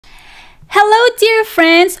Hello dear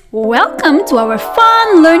friends! Welcome to our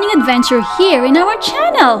fun learning adventure here in our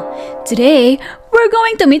channel. Today, we're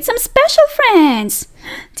going to meet some special friends.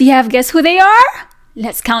 Do you have guessed who they are?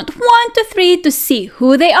 Let's count 1 to 3 to see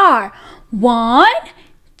who they are. 1,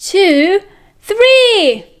 2,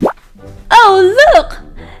 3. Oh, look!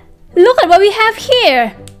 Look at what we have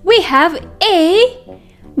here. We have a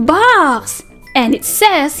box. And it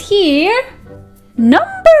says here,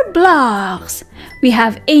 Numberblocks. We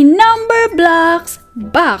have a Numberblocks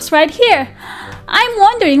box right here. I'm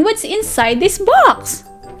wondering what's inside this box.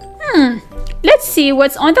 Let's see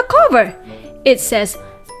what's on the cover. It says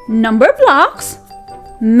Numberblocks,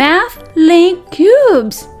 Mathlink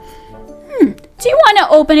Cubes. Do you want to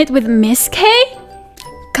open it with Miss Kaye?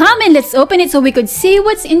 Come and let's open it so we could see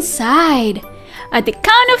what's inside. At the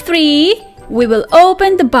count of 3, we will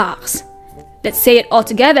open the box. Let's say it all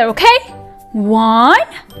together, okay? 1,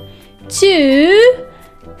 2,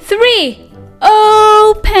 3.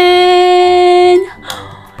 Open!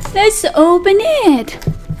 Let's open it.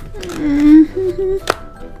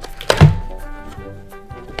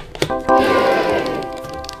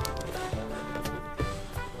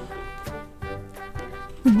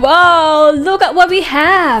 Wow, look at what we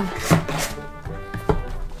have.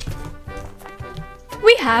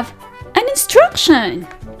 We have an instruction.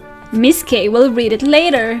 Miss Kaye will read it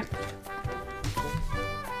later.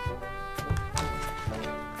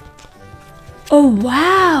 Oh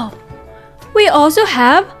wow! We also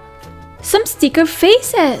have some sticker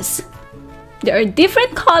faces. There are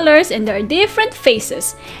different colors and there are different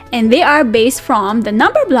faces, and they are based from the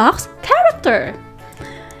Numberblocks character.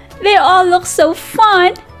 They all look so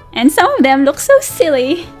fun, and some of them look so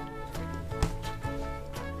silly.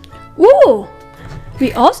 Ooh!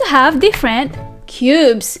 We also have different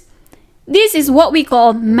cubes. This is what we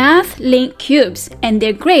call Mathlink Cubes, and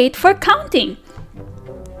they're great for counting.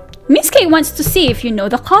 Miss Kaye wants to see if you know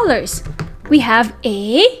the colors. We have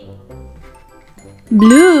a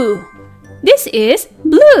blue. This is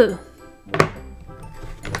blue.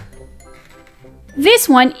 This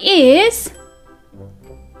one is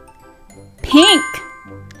pink.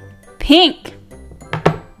 Pink.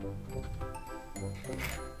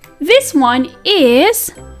 This one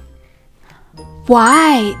is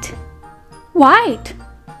white. White.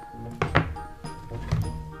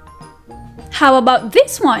 How about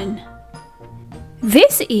this one?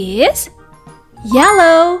 This is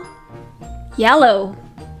yellow. Yellow.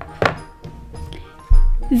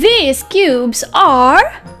 These cubes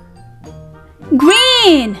are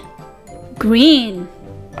green. Green.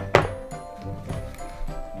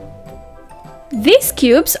 These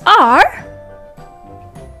cubes are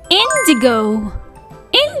indigo.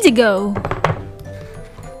 Indigo.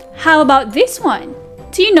 How about this one?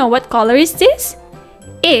 Do you know what color is this?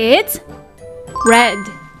 It's red.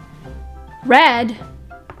 Red.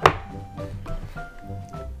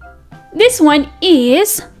 This one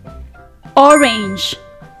is orange.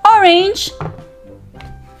 Orange.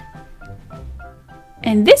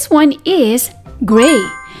 And this one is gray.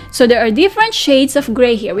 So there are different shades of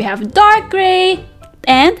gray here. We have dark gray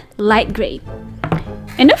and light gray.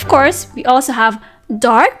 And of course, we also have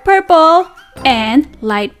dark purple and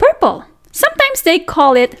light purple. Sometimes they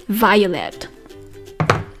call it violet.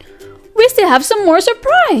 We still have some more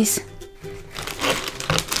surprise.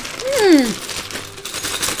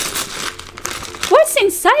 What's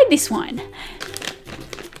inside this one?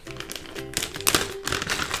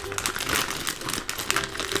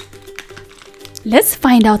 Let's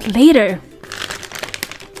find out later.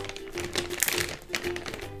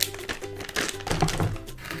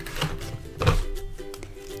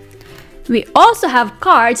 We also have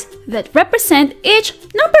cards that represent each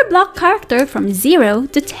Numberblock character from 0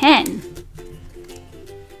 to 10.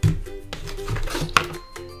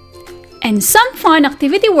 And some fun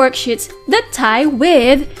activity worksheets that tie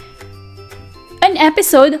with an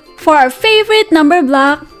episode for our favorite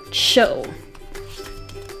Numberblock show.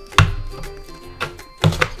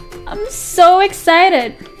 I'm so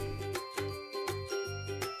excited!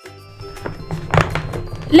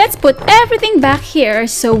 Let's put everything back here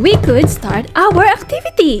so we could start our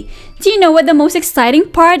activity. Do you know what the most exciting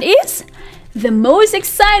part is? The most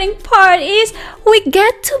exciting part is we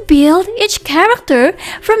get to build each character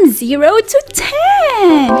from 0 to 10.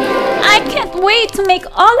 I can't wait to make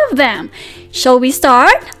all of them. Shall we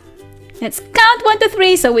start? Let's count 1 to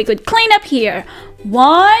 3 so we could clean up here.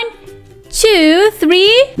 1, 2,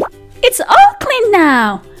 3. It's all clean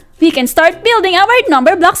now. We can start building our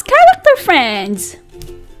Numberblocks character friends.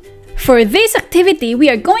 For this activity, we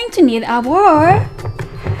are going to need our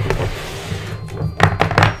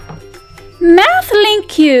Mathlink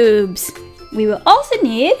Cubes. We will also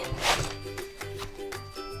need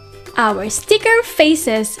our sticker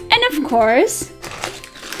faces, and of course,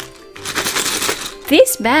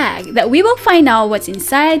 this bag that we will find out what's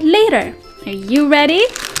inside later. Are you ready?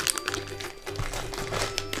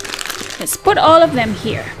 Let's put all of them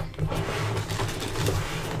here.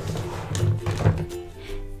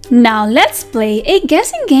 Now let's play a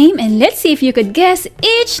guessing game and let's see if you could guess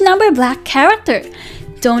each Numberblock character.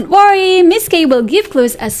 Don't worry, Miss Kaye will give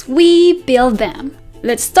clues as we build them.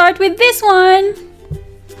 Let's start with this one.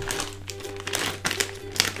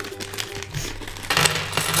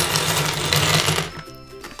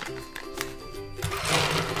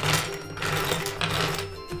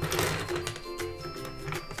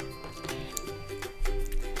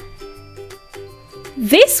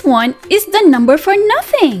 This one is the number for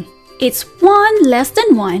nothing. It's 1 less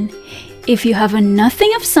than 1. If you have a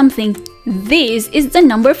nothing of something, this is the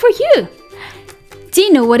number for you. Do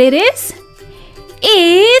you know what it is?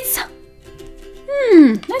 It's...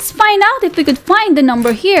 let's find out if we could find the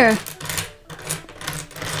number here.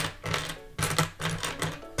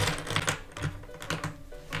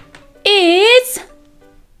 It's...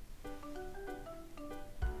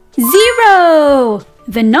 0!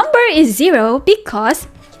 The number is 0 because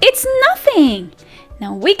it's nothing.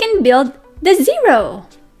 Now we can build the 0.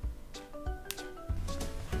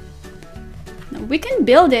 Now we can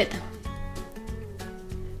build it.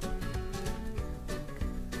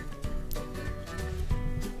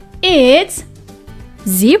 It's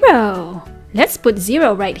 0. Let's put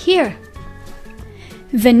 0 right here.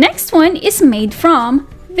 The next one is made from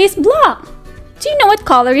this block. Do you know what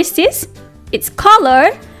color is this? It's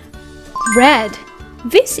color red.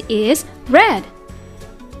 This is red.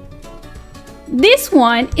 This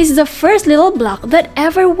one is the first little block that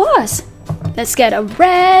ever was. Let's get a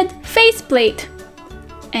red faceplate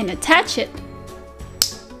and attach it.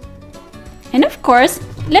 And of course,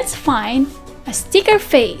 let's find a sticker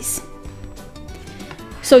face.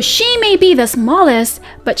 So she may be the smallest,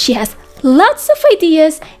 but she has lots of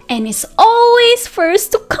ideas and is always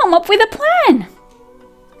first to come up with a plan.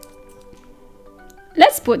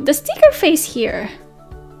 Let's put the sticker face here.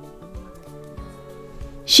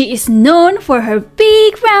 She is known for her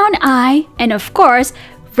big round eye and of course,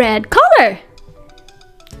 red color.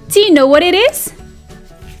 Do you know what it is?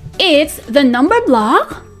 It's the number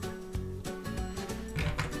block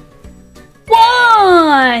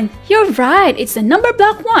 1! You're right, it's the number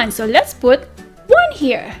block 1, so let's put 1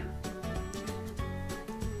 here.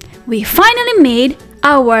 We finally made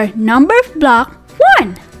our number block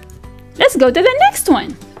 1. Let's go to the next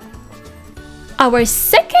one. Our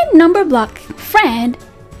second number block friend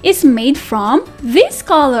is made from this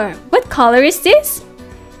color. What color is this?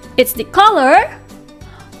 It's the color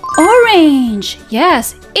orange.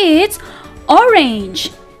 Yes, it's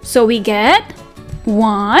orange. So we get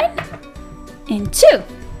 1 and 2.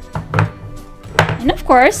 And of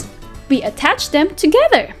course, we attach them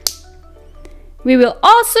together. We will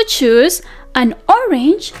also choose an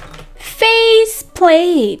orange face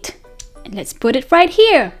plate. And let's put it right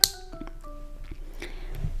here.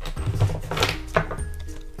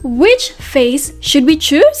 Which face should we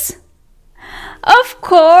choose? Of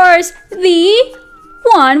course, the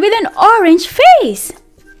one with an orange face.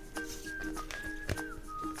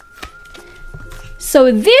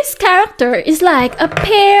 So this character is like a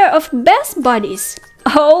pair of best buddies,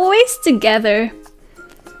 always together.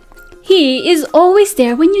 He is always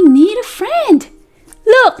there when you need a friend.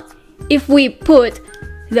 Look, if we put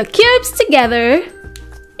the cubes together,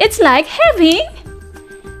 it's like having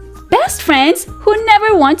best friends who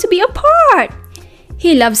never want to be apart.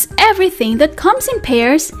 He loves everything that comes in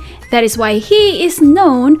pairs. That is why he is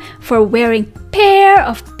known for wearing a pair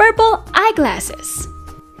of purple eyeglasses.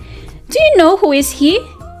 Do you know who is he?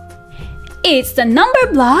 It's the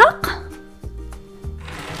number block.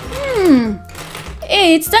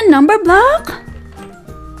 It's the number block.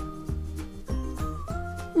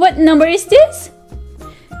 What number is this?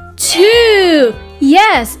 2.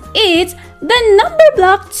 Yes, it's the number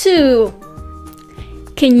block 2.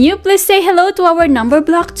 Can you please say hello to our number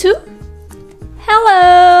block 2?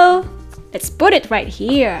 Hello. Let's put it right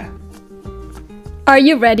here. Are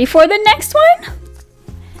you ready for the next one?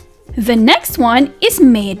 The next one is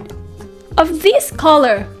made of this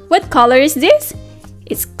color. What color is this?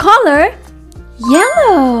 It's color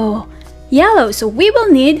yellow. Yellow, so we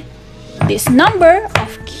will need this number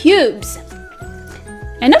of cubes.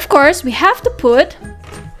 And of course, we have to put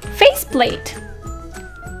faceplate.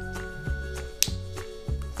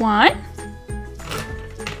 1,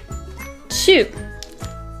 2.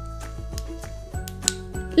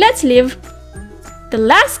 Let's leave the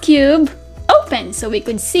last cube open so we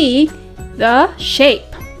could see the shape.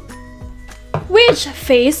 Which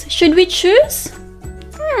face should we choose?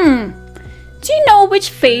 Do you know which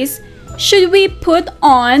face should we put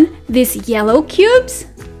on these yellow cubes?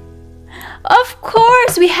 Of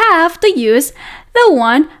course, we have to use the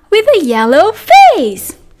one with the yellow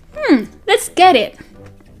face. Let's get it.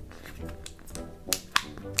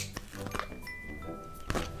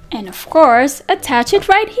 And of course, attach it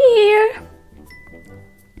right here.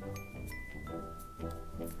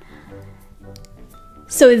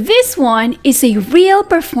 So this one is a real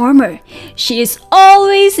performer. She is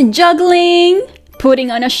always juggling,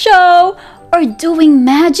 putting on a show, or doing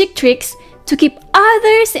magic tricks to keep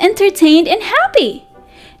others entertained and happy.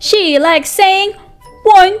 She likes saying,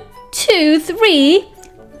 1, 2, 3,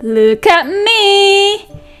 look at me.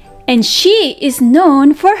 And she is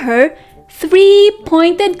known for her 3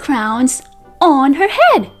 pointed crowns on her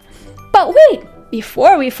head. But wait,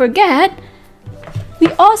 before we forget, we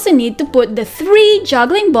also need to put the 3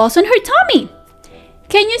 juggling balls on her tummy.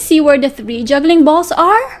 Can you see where the 3 juggling balls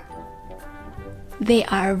are? They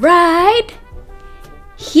are right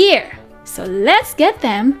here. So let's get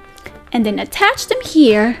them and then attach them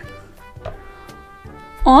here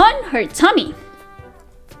on her tummy.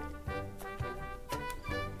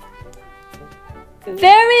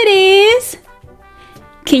 There it is.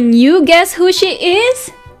 Can you guess who she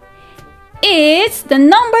is? It's the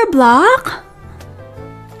number block.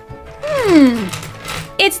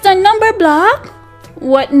 It's the number block.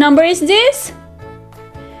 What number is this?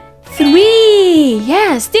 3.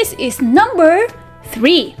 Yes, this is number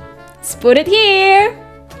 3. Let's put it here.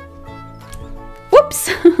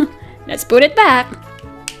 Whoops. Let's put it back.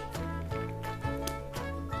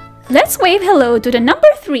 Let's wave hello to the number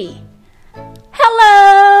 3.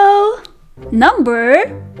 Hello!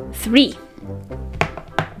 Number 3.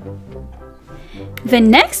 The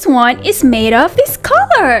next one is made of this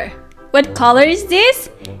color. What color is this?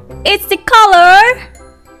 It's the color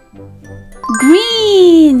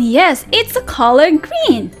green. Yes, it's the color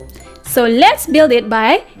green. So let's build it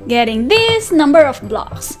by getting this number of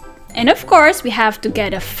blocks. And of course, we have to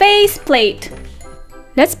get a face plate.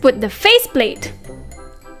 Let's put the face plate.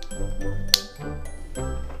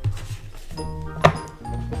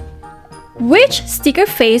 Which sticker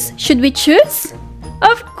face should we choose?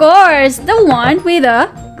 Of course, the one with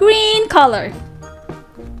a green color.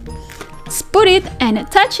 Let's put it and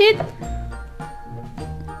attach it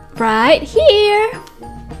right here.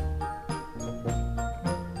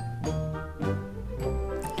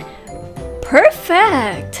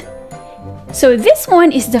 Perfect! So this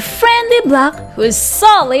one is the friendly block who's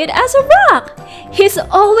solid as a rock. He's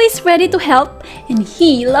always ready to help and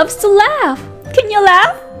he loves to laugh. Can you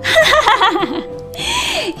laugh?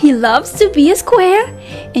 He loves to be a square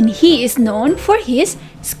and he is known for his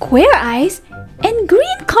square eyes and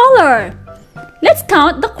green color. Let's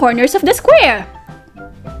count the corners of the square.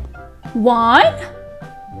 1,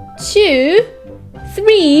 2,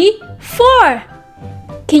 3, 4.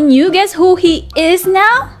 Can you guess who he is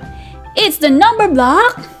now? It's the number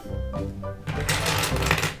block.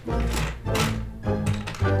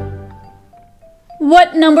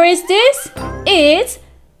 What number is this? It's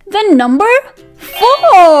the number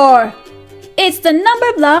 4. It's the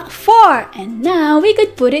number block 4. And now we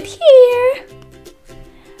could put it here.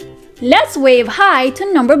 Let's wave hi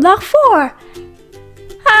to number block 4.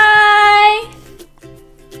 Hi!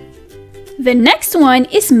 The next one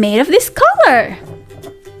is made of this color.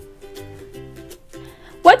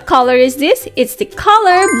 What color is this? It's the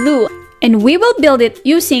color blue. And we will build it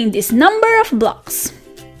using this number of blocks.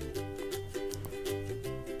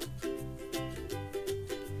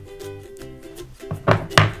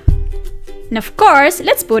 And of course,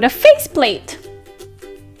 let's put a face plate.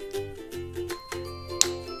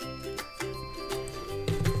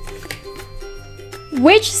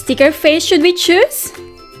 Which sticker face should we choose?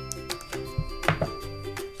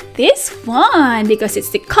 This one, because it's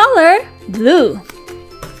the color blue.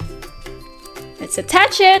 Let's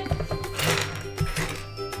attach it.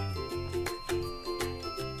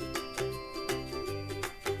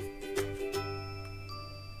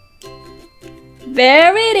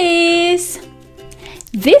 There it is.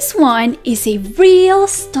 This one is a real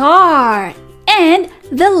star and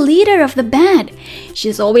the leader of the band.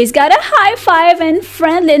 She's always got a high five and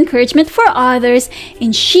friendly encouragement for others,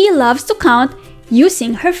 and she loves to count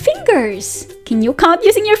using her fingers. Can you count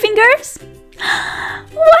using your fingers?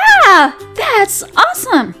 Wow, that's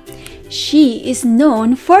awesome. She is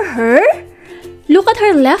known for her. Look at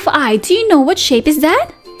her left eye. Do you know what shape is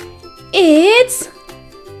that? It's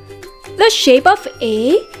the shape of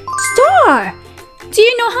a star. Do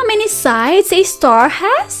you know how many sides a star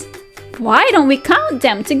has? Why don't we count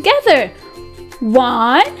them together?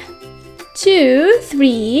 1, 2,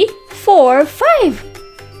 3, 4, 5.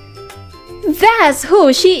 That's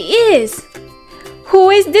who she is. Who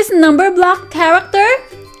is this number block character?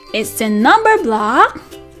 It's the number block.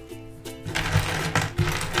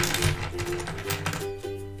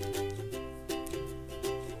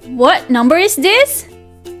 What number is this?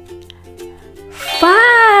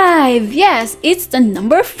 5. Yes, it's the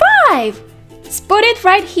number 5. Let's put it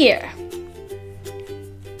right here.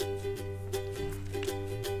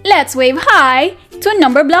 Let's wave hi to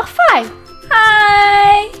number block 5.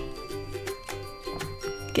 Hi!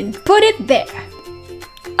 You can put it there.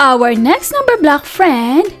 Our next number block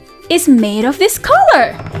friend is made of this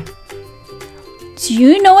color. Do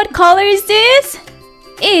you know what color is this?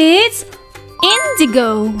 It's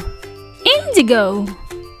indigo. Indigo.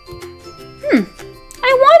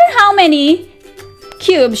 I wonder how many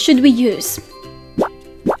cubes should we use?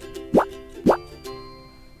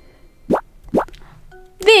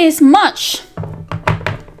 This much.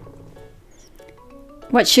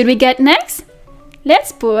 What should we get next?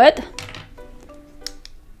 Let's put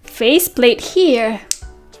faceplate here.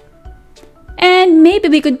 And maybe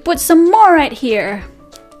we could put some more right here.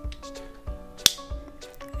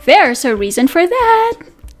 There's a reason for that.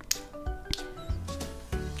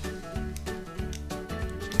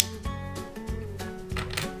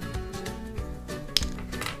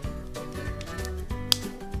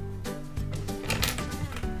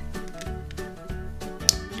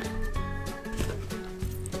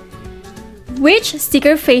 Which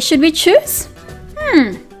sticker face should we choose?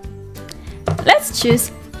 Let's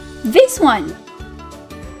choose this one.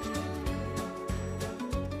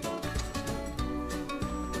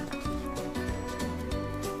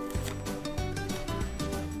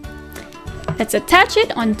 Let's attach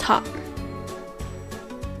it on top.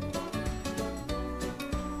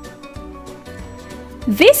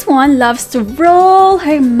 This one loves to roll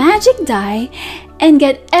her magic die and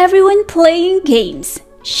get everyone playing games.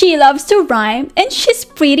 She loves to rhyme and she's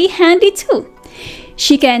pretty handy too.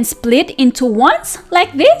 She can split into ones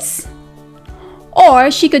like this.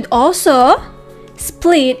 Or she could also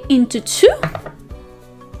split into 2.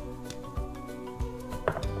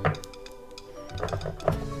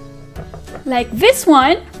 Like this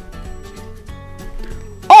one.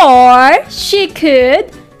 Or she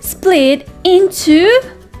could split into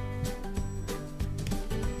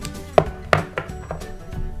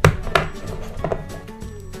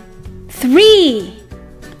 3.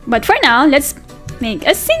 But for now, let's make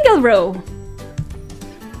a single row.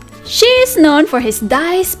 She is known for his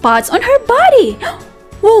dye spots on her body.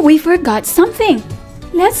 Oh, we forgot something.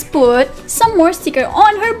 Let's put some more sticker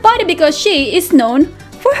on her body because she is known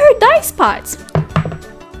for her dye spots.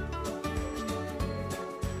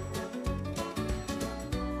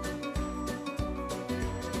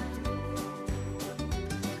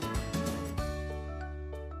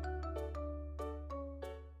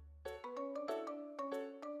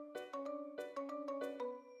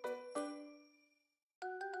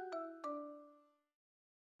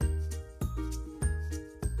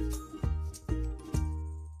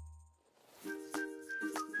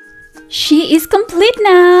 She is complete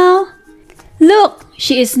now. Look,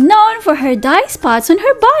 she is known for her dye spots on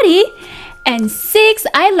her body and 6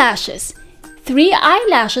 eyelashes, 3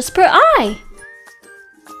 eyelashes per eye.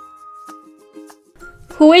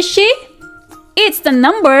 Who is she? It's the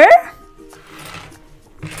number.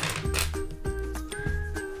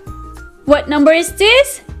 What number is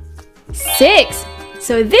this? 6.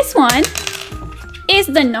 So this one is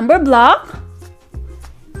the number block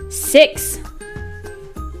 6.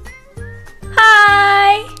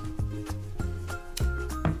 Hi!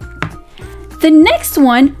 The next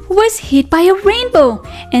one was hit by a rainbow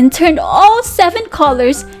and turned all 7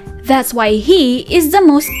 colors. That's why he is the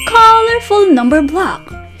most colorful number block.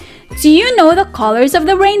 Do you know the colors of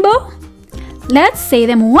the rainbow? Let's say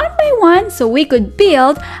them one by one so we could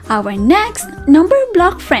build our next number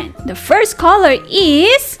block friend. The first color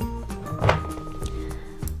is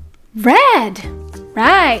red.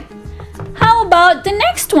 Right. How about the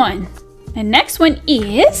next one? The next one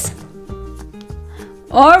is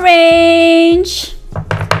orange.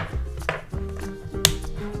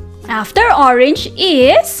 After orange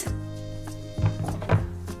is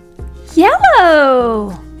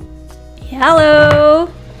yellow. Yellow.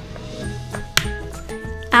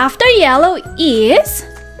 After yellow is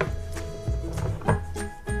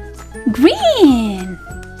green.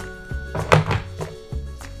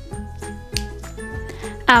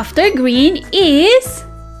 After green is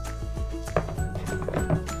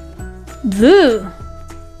blue.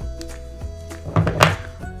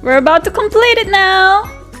 We're about to complete it now.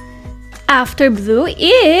 After blue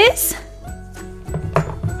is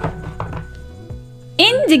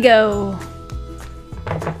indigo.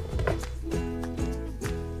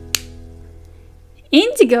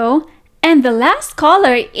 Indigo, and the last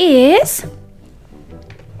color is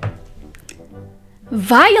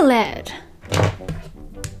violet.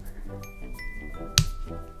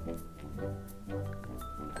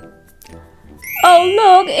 Oh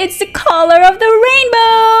look, it's the color of the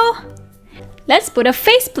rainbow! Let's put a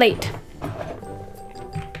faceplate.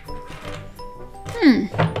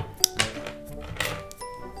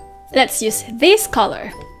 Let's use this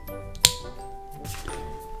color.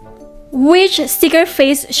 Which sticker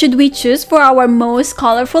face should we choose for our most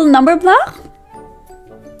colorful number block?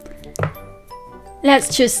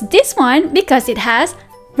 Let's choose this one because it has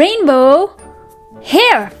rainbow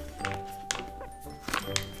hair.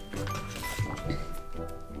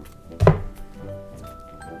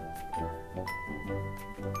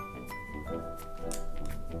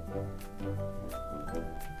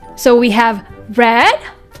 So we have red,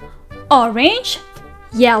 orange,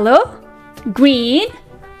 yellow, green,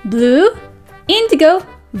 blue, indigo,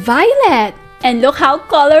 violet. And look how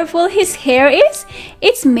colorful his hair is.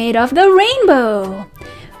 It's made of the rainbow.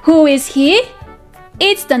 Who is he?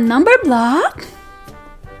 It's the number block.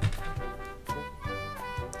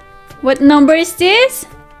 What number is this?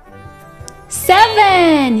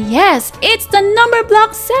 7. Yes, it's the number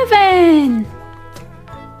block 7.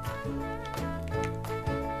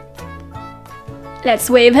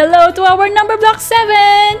 Let's wave hello to our number block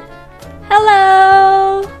 7.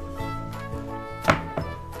 Hello.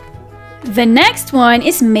 The next one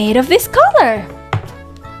is made of this color.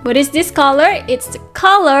 What is this color? It's the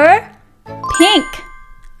color pink.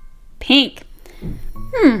 Pink.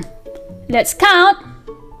 Let's count.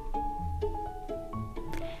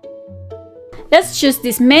 Let's choose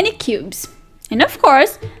these many cubes. And of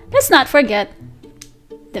course, let's not forget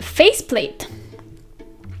the faceplate.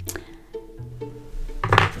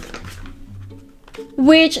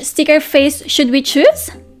 Which sticker face should we choose?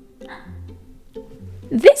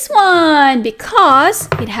 This one, because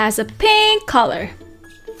it has a pink color.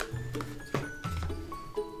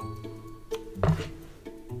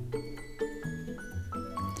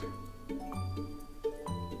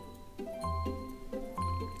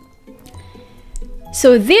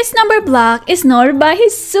 So this number block is known by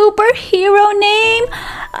his superhero name,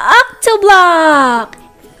 Octoblock.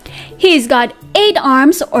 He's got 8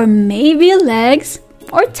 arms or maybe legs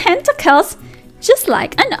or tentacles, just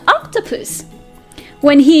like an octopus.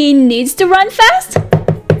 When he needs to run fast,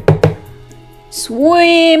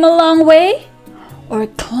 swim a long way, or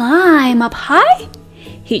climb up high,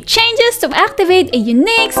 he changes to activate a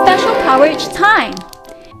unique special power each time.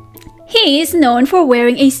 He is known for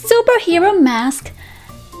wearing a superhero mask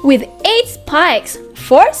with 8 spikes,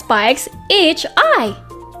 4 spikes each eye,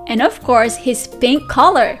 and of course his pink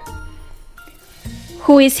color.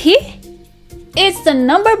 Who is he? It's the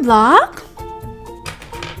number block.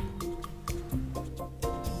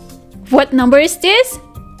 What number is this?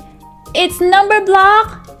 It's number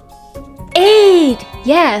block 8.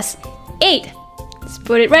 Yes, 8. Let's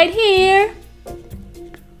put it right here.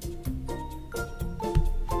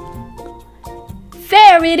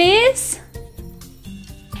 There it is.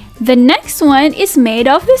 The next one is made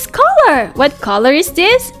of this color. What color is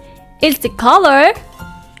this? It's the color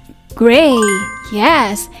gray.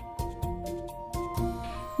 Yes.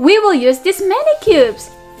 We will use this many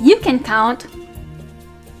cubes. You can count.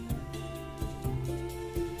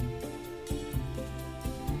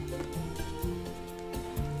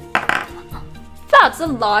 That's a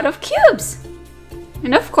lot of cubes.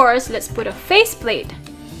 And of course, let's put a faceplate.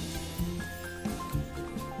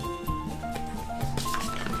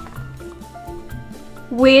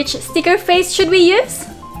 Which sticker face should we use?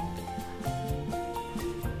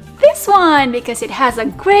 This one, because it has a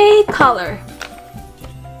gray color.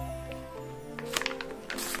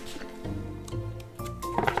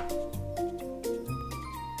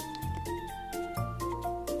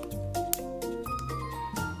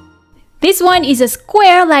 This one is a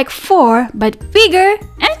square like 4, but bigger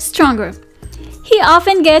and stronger. He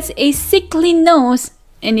often gets a sickly nose,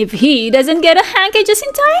 and if he doesn't get a hanky just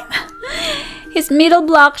in time, his middle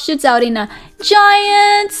block shoots out in a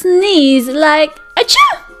giant sneeze like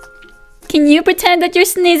achoo! Can you pretend that you're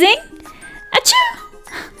sneezing?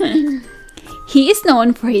 Achoo! He is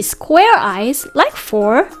known for his square eyes like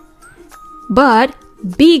 4, but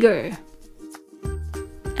bigger.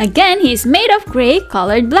 Again, he is made of gray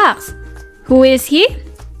colored blocks. Who is he?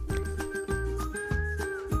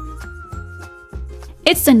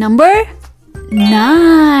 It's the number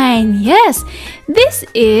 9. Yes, this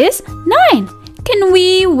is 9. Can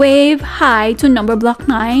we wave hi to number block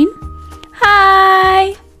 9?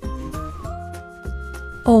 Hi!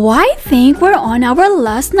 Oh, I think we're on our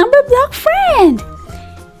last number block friend.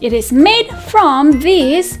 It is made from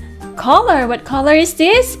this color. What color is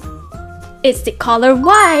this? It's the color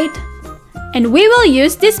white. And we will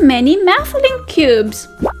use this many Mathlink cubes.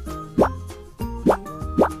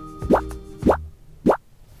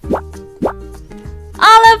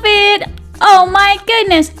 All of it! Oh my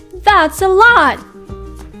goodness, that's a lot!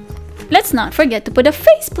 Let's not forget to put a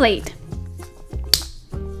faceplate.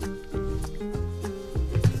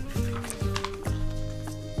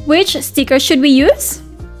 Which sticker should we use?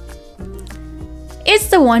 It's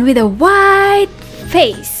the one with a white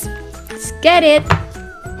face. Let's get it.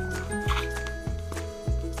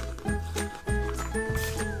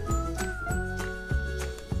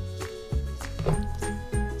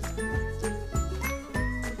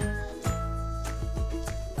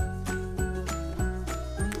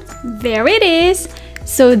 There it is.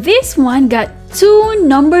 So this one got 2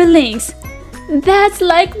 number links. That's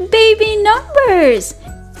like baby numbers.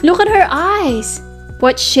 Look at her eyes.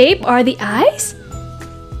 What shape are the eyes?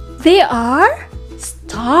 They are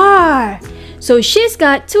star. So she's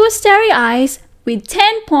got 2 starry eyes with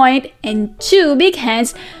 10 point and 2 big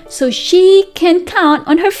hands, so she can count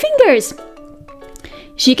on her fingers.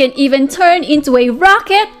 She can even turn into a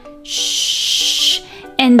rocket, shh,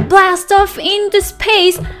 and blast off into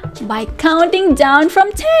space by counting down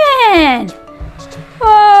from 10.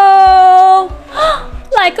 Oh,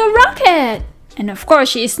 like a rocket. And of course,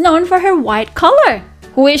 she is known for her white color.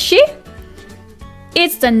 Who is she?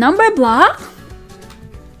 It's the number block.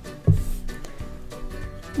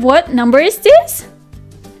 What number is this?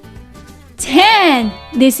 10.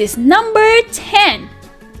 This is number 10.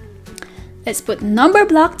 Let's put number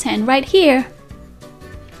block 10 right here.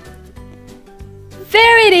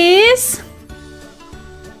 There it is.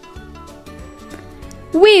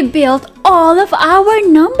 We built all of our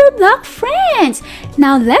number block friends.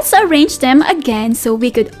 Now let's arrange them again so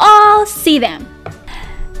we could all see them.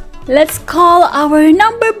 Let's call our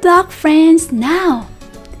number block friends now.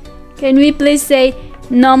 Can we please say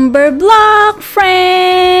number block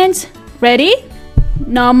friends? Ready?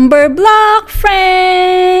 Number block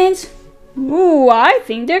friends. Ooh, I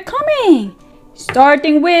think they're coming.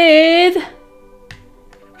 Starting with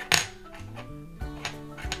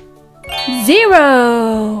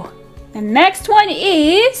 0. The next one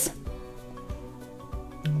is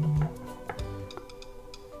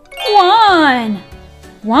 1.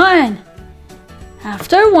 1.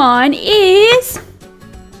 After 1 is,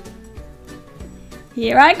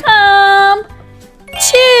 here I come,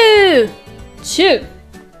 2. 2.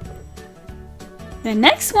 The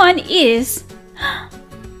next one is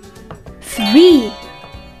 3.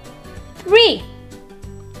 3.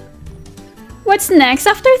 What's next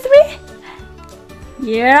after 3?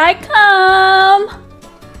 Here I come.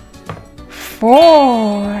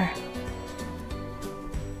 4.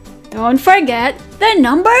 Don't forget the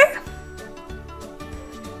number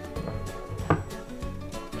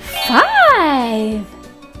 5.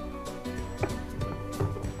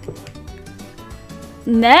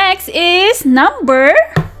 Next is number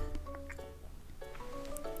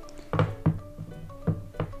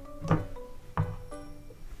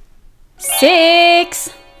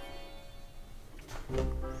 6.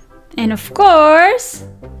 And of course,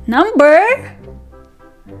 number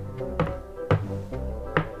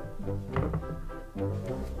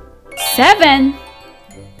 7.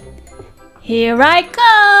 Here I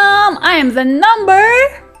come. I am the number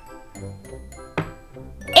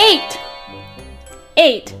 8.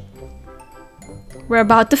 8. We're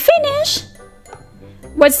about to finish.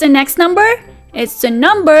 What's the next number? It's the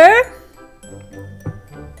number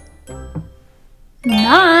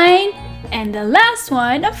 9. And the last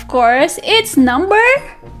one, of course, it's number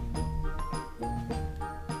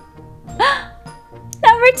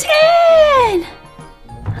number 10.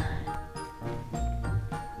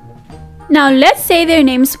 Now let's say their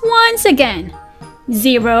names once again.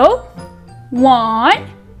 0, 1,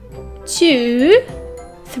 2,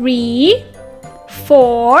 3,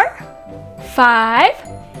 4, 5,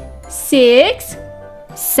 6,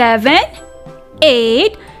 7,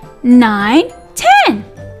 8, 9, 10.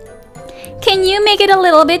 Can you make it a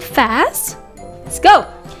little bit fast? Let's go.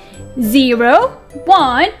 0,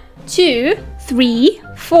 1, 2, 3,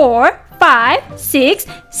 4, 5, 6,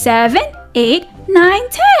 7, 8, 9,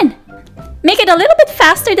 10. Make it a little bit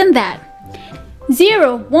faster than that.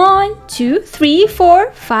 0, 1, 2, 3,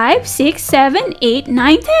 4, 5, 6, 7, 8,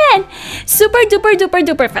 9, 10. Super duper duper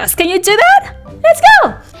duper fast. Can you do that? Let's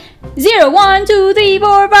go. 0, 1, 2, 3,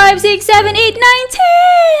 4, 5, 6, 7, 8,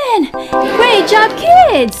 9, 10. Great job,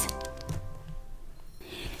 kids.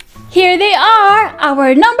 Here they are,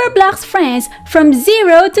 our number blocks friends from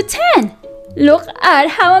 0 to 10. Look at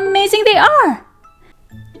how amazing they are.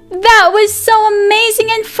 That was so amazing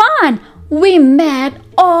and fun. We met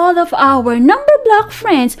all of our number block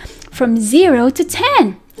friends from 0 to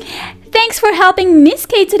 10. Thanks for helping Miss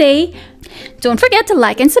Kaye today. Don't forget to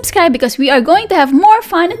like and subscribe because we are going to have more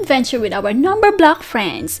fun adventure with our number block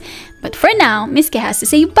friends. But for now, Miss Kaye has to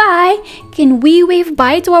say bye. Can we wave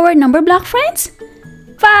bye to our number block friends?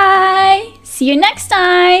 Bye! See you next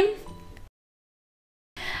time!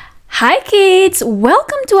 Hi kids!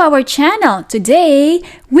 Welcome to our channel. Today,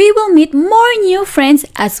 we will meet more new friends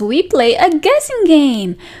as we play a guessing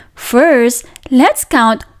game. First, let's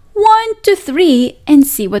count 1 to 3 and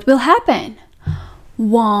see what will happen.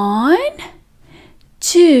 1,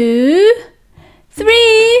 2,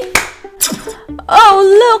 3. Oh,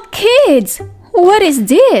 look kids! What is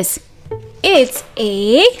this? It's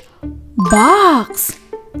a box.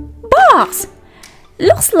 Box!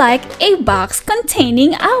 Looks like a box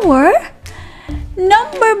containing our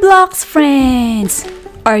number blocks friends.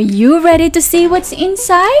 Are you ready to see what's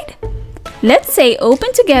inside? Let's say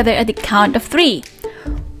open together at the count of 3.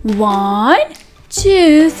 1,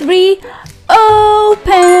 2, 3,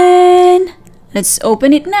 open! Let's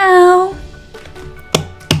open it now.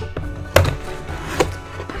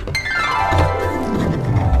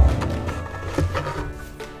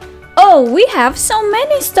 Oh, we have so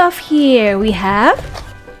many stuff here. We have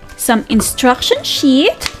some instruction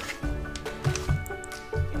sheet,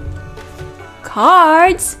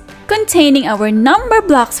 cards containing our number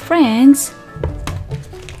blocks friends,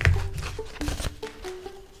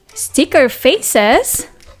 sticker faces,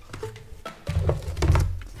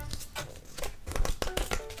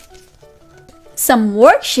 some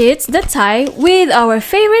worksheets that tie with our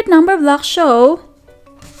favorite number block show,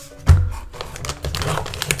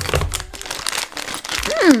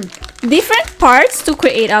 different parts to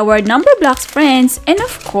create our number blocks friends, and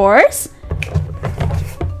of course,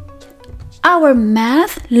 our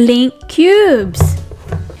Mathlink Cubes.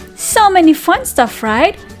 So many fun stuff,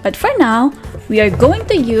 right? But for now, we are going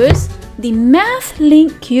to use the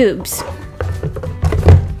Mathlink Cubes.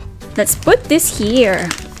 Let's put this here.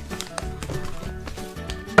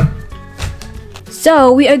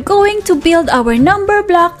 So we are going to build our number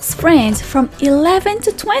blocks friends from 11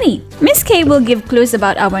 to 20. Miss Kaye will give clues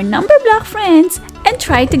about our number block friends and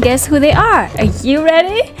try to guess who they are. Are you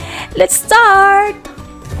ready? Let's start!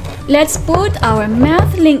 Let's put our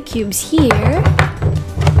Mathlink Cubes here.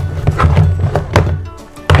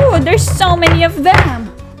 Oh, there's so many of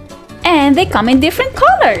them! And they come in different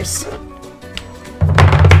colors.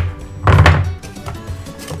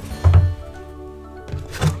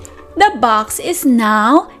 The box is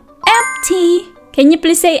now empty. Can you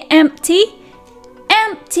please say empty?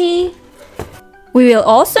 Empty. We will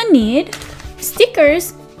also need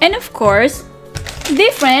stickers and of course,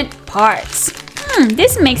 different parts.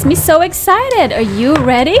 This makes me so excited. Are you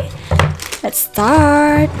ready? Let's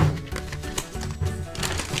start.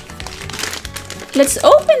 Let's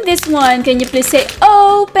open this one. Can you please say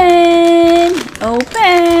open?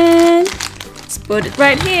 Open. Let's put it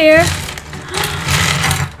right here.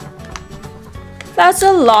 That's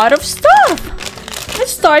a lot of stuff.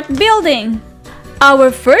 Let's start building.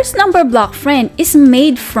 Our first number block friend is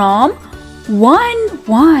made from 1,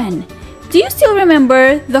 1. Do you still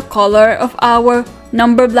remember the color of our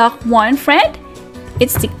number block 1 friend?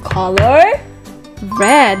 It's the color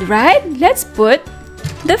red, right? Let's put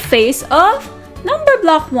the face of number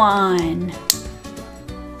block 1.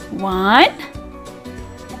 1.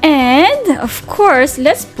 And of course,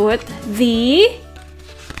 let's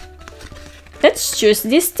choose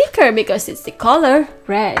this sticker because it's the color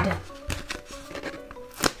red.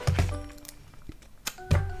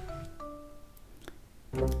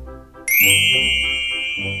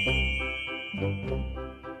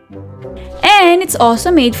 And it's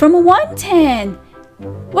also made from 110.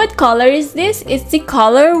 What color is this? It's the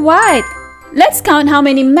color white. Let's count how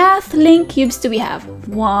many Mathlink Cubes do we have.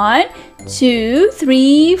 1, 2,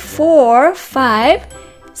 3, 4, 5,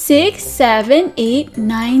 6, 7, 8,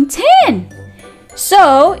 9, 10.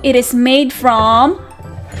 So, it is made from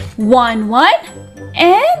 1, 1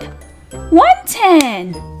 and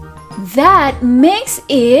 110. That makes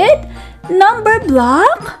it number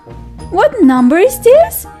block. What number is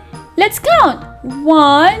this? Let's count.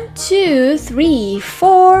 1, 2, 3,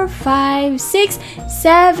 4, 5, 6,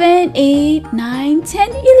 7, 8, 9, 10,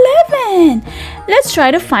 11. Let's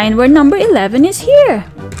try to find where number 11 is here.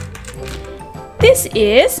 This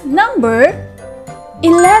is number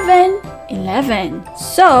 11. 11.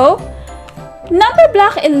 So, number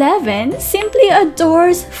block 11 simply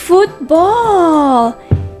adores football.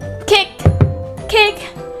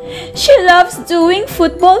 sidekick. She loves doing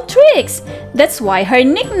football tricks. That's why her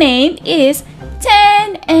nickname is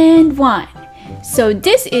 10 and 1. So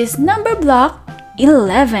this is number block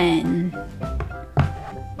 11.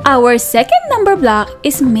 Our second number block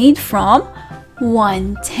is made from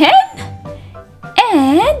 1 10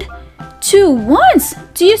 and 2 ones.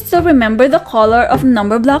 Do you still remember the color of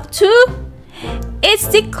number block 2? It's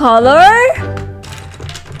the color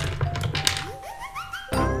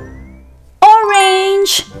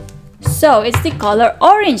orange. So it's the color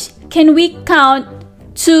orange. Can we count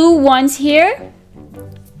 2 ones here?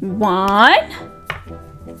 1,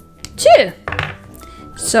 2.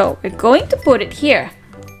 So we're going to put it here.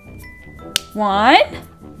 1,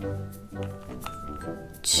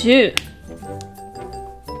 2.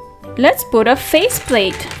 Let's put a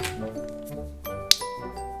faceplate.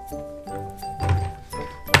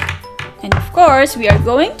 And of course, we are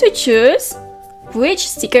going to choose which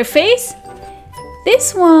sticker face?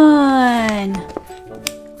 This one.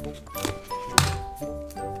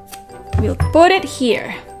 We'll put it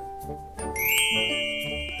here.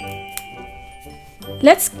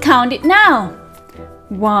 Let's count it now.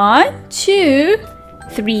 1, 2,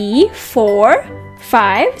 3, 4,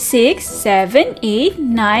 5, 6, 7, 8,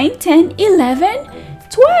 9, 10, 11,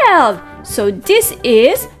 12. So this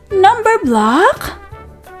is number block.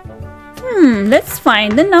 Let's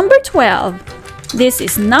find the number 12. This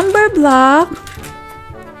is number block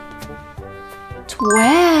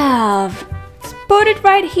 12. Let's put it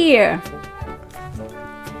right here.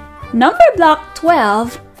 Number block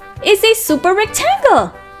 12 is a super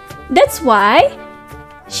rectangle. That's why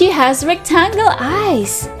she has rectangle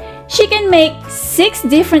eyes. She can make 6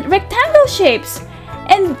 different rectangle shapes,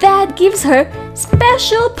 and that gives her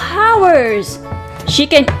special powers. She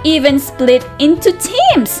can even split into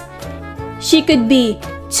teams. She could be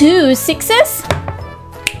 2 6s,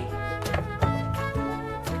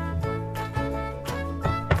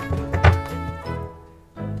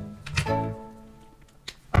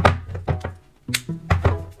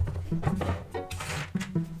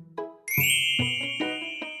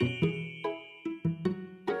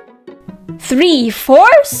 three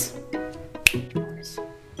 4s,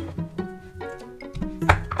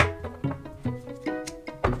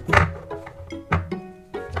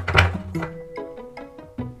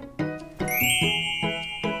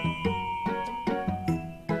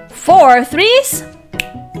 4 3s,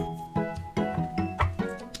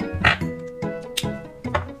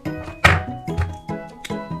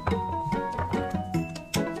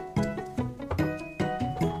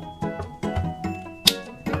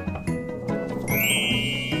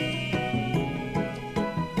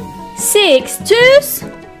 6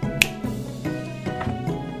 2s,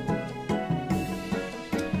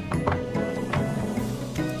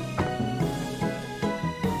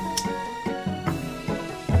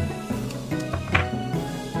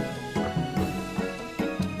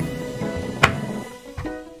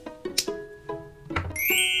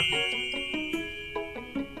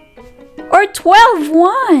 12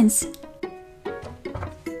 ones.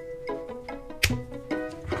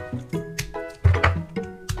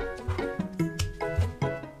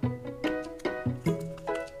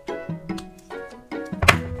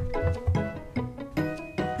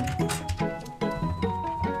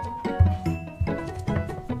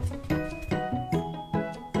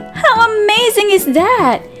 How amazing is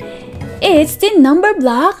that? It's the number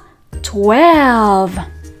block 12.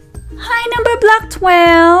 Hi, number block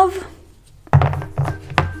 12.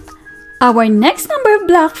 Our next number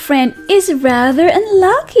block friend is rather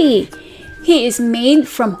unlucky. He is made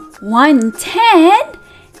from 1 10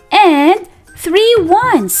 and 3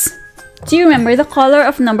 ones. Do you remember the color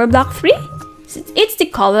of number block 3? It's the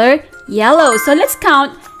color yellow. So let's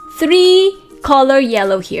count 3 color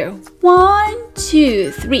yellow here. 1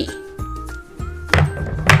 2 3.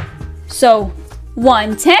 So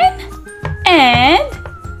 1 10 and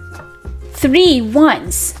 3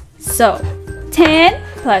 ones. So 10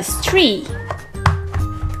 plus 3.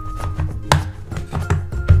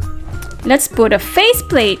 Let's put a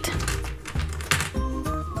faceplate.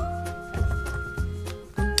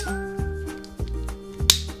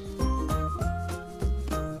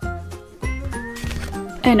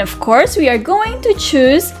 And of course, we are going to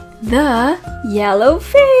choose the yellow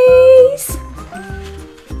face.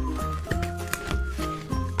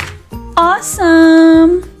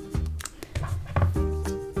 Awesome!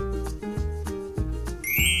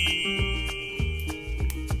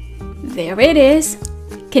 There it is.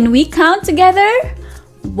 Can we count together?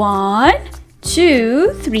 1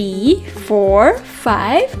 2 3 4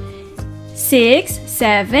 5 6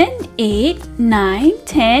 7 8 9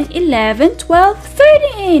 10 11 12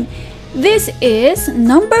 13. This is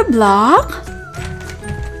number block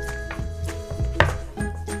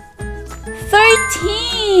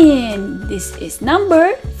 13. This is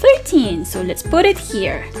number 13. So let's put it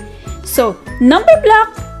here. So number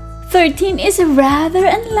block 13 is rather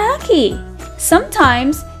unlucky.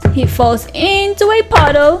 Sometimes he falls into a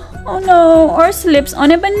puddle, oh no, or slips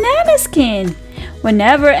on a banana skin.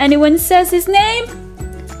 Whenever anyone says his name,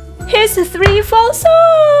 his 3 falls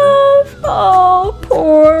off. Oh,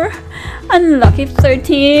 poor unlucky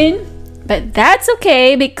 13. But that's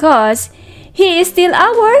okay because he is still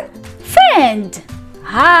our friend.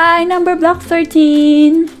 Hi, number block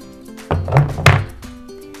 13.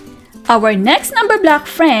 Our next number block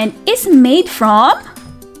friend is made from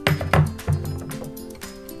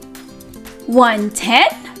 110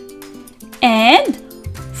 and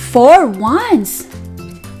 4 ones.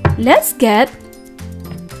 Let's get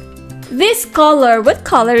this color. What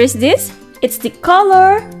color is this? It's the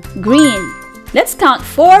color green. Let's count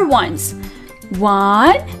 4 ones.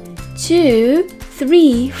 1, 2,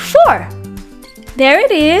 3, 4. There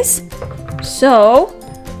it is. So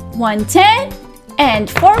 110 and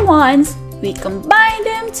 4 ones, we combine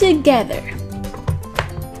them together.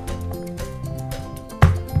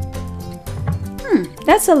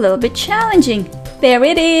 That's a little bit challenging. There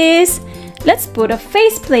it is. Let's put a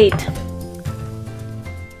faceplate.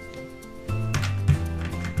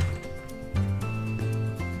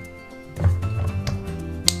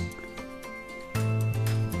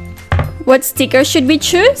 What sticker should we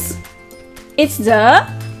choose? It's the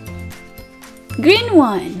green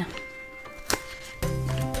one.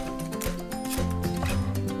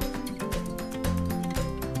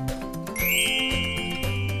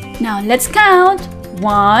 Now let's count.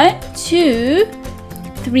 1, 2,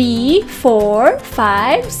 3, 4,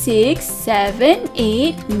 5, 6, 7,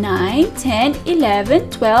 8, 9, 10, 11,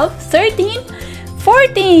 12, 13,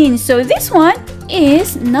 14. So this one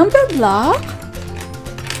is number block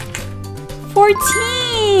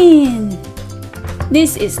 14.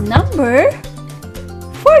 This is number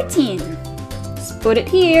 14. Let's put it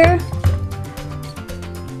here.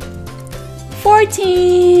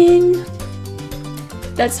 14.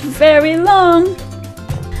 That's very long.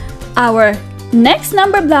 Our next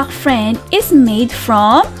number block friend is made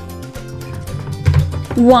from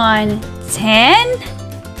 110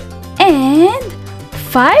 and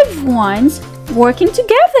 5 ones working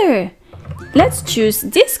together. Let's choose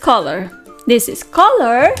this color. This is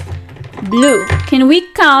color blue. Can we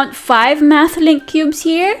count 5 Mathlink cubes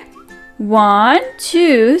here? 1,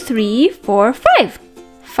 2, 3, 4, 5.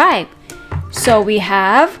 5. So we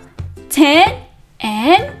have 10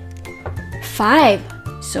 and 5.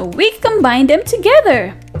 So we combine them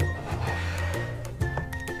together.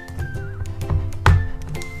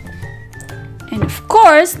 And of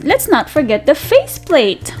course, let's not forget the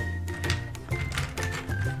faceplate.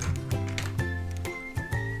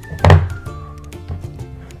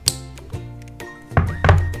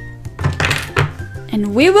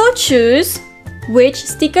 And we will choose which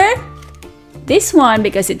sticker? This one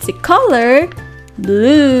because it's the color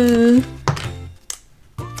blue.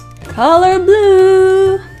 Color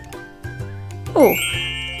blue. Oh,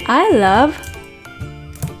 I love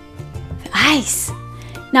the eyes.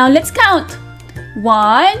 Now let's count.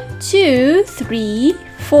 1, 2, 3,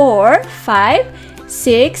 4, 5,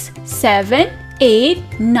 6, 7,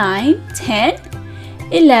 8, 9, 10,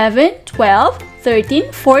 11, 12,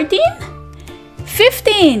 13, 14,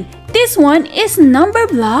 15. This one is number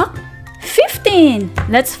block 15.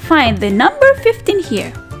 Let's find the number 15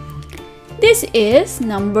 here. This is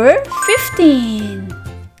number 15.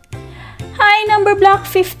 Hi, number block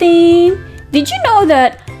 15. Did you know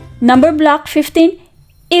that number block 15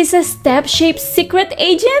 is a step-shaped secret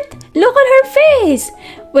agent? Look at her face.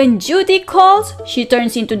 When Judy calls, she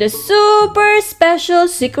turns into the super special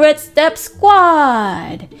secret step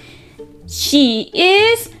squad. She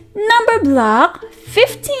is number block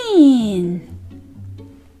 15.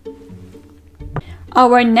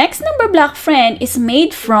 Our next number block friend is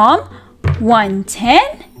made from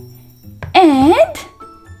 110 and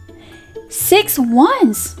 6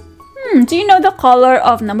 ones. Do you know the color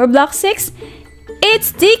of number block 6?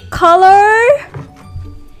 It's the color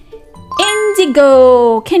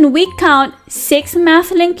indigo. Can we count 6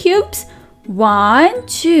 Mathlink cubes? 1,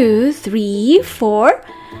 2, 3, 4,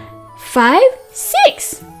 5,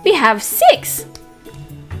 6. We have 6.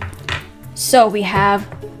 So we have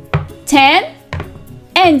 10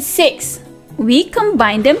 and 6. We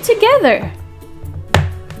combine them together.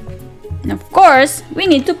 And of course, we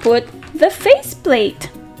need to put the faceplate.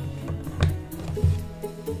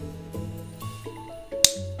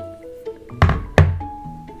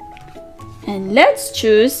 And let's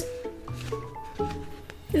choose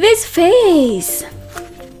this face.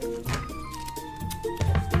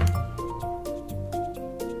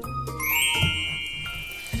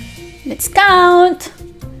 Let's count.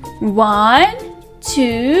 1,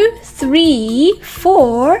 2, 3,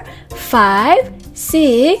 4, 5,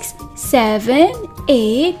 6, 7,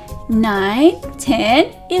 8, 9,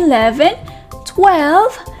 10, 11,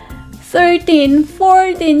 12, 13,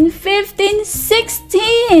 14, 15,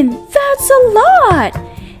 16. That's a lot.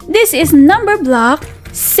 This is number block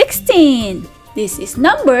 16. This is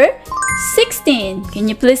number 16. Can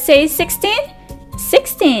you please say 16?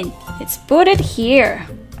 16. Let's put it here.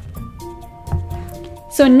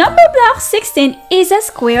 So number block 16 is as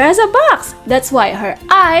square as a box. That's why her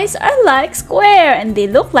eyes are like square and they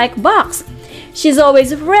look like box. She's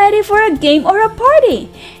always ready for a game or a party.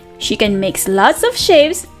 She can make lots of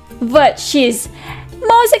shapes, but she's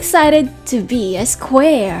most excited to be a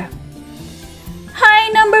square. Hi,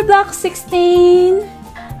 number block 16.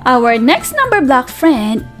 Our next number block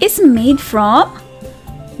friend is made from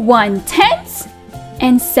 1/10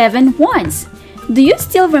 and 7 ones. Do you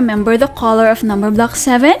still remember the color of number block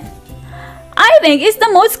 7? I think it's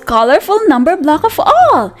the most colorful number block of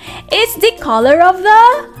all. It's the color of the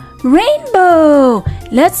rainbow.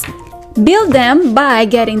 Let's build them by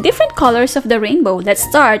getting different colors of the rainbow. Let's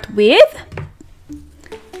start with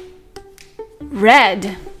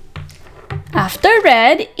red. After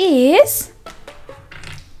red is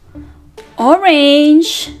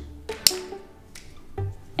orange.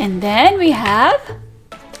 And then we have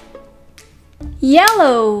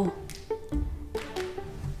yellow.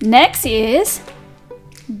 Next is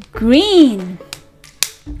green,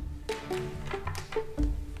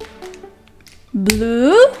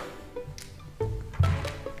 blue,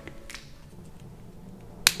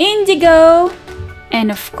 indigo, and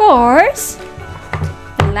of course,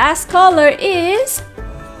 the last color is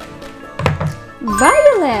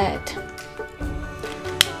violet.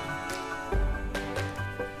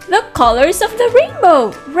 The colors of the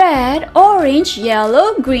rainbow: red, orange,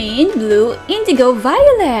 yellow, green, blue, indigo,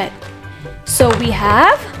 violet. So we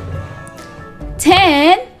have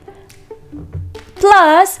 10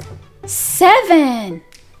 plus 7.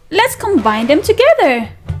 Let's combine them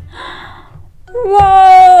together.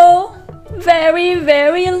 Whoa! Very,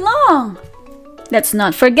 very long. Let's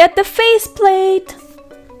not forget the faceplate.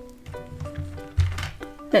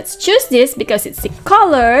 Let's choose this because it's the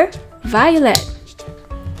color violet.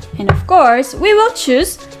 And of course, we will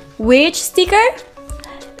choose which sticker?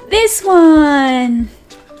 This one.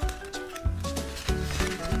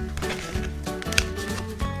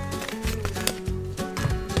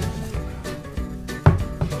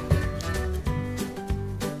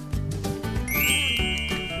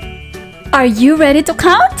 Are you ready to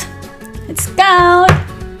count? Let's count.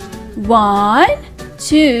 1,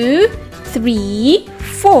 2, 3,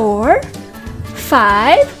 4,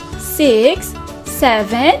 5, 6,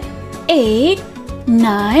 7, 8,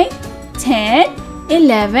 9, 10,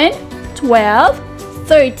 11, 12,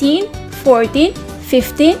 13, 14,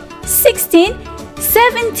 15, 16,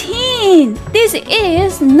 17. This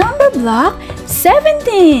is number block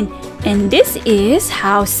 17. And this is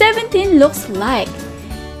how 17 looks like.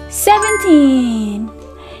 17.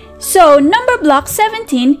 So number block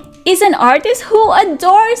 17 is an artist who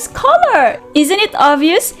adores color. Isn't it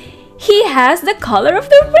obvious? He has the color of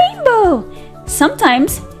the rainbow.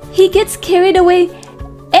 Sometimes he gets carried away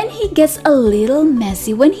and he gets a little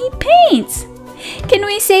messy when he paints. Can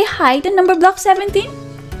we say hi to number block 17?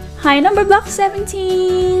 Hi, number block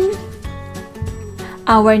 17.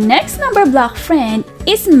 Our next number block friend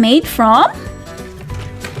is made from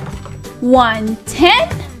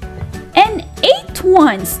 1/10 and 8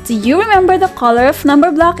 ones. Do you remember the color of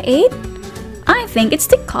number block 8? I think it's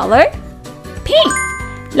the color pink.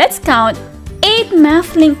 Let's count 8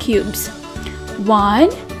 Mathlink cubes. 1,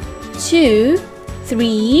 2,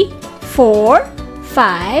 3, 4,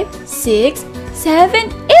 5, 6, 7,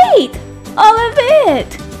 8. All of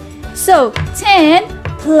it. So 10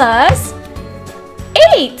 plus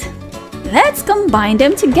 8. Let's combine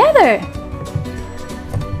them together.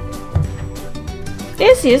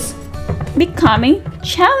 This is becoming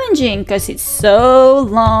challenging because it's so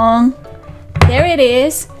long. There it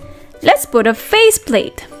is. Let's put a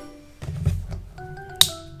faceplate.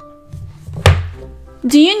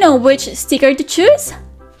 Do you know which sticker to choose?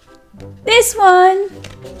 This one.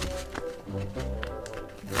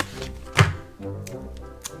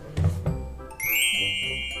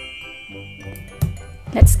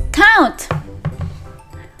 Let's count.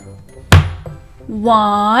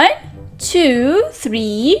 1, 2,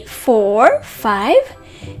 3, 4, 5,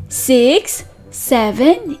 6,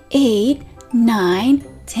 7, 8, 9,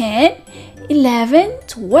 10, 11,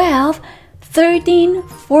 12, 13,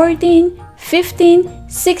 14, 15,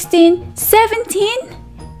 16, 17,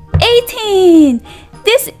 18.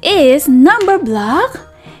 This is number block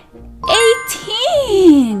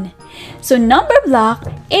 18. So number block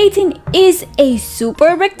 18 is a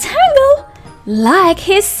super rectangle like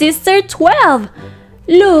his sister 12.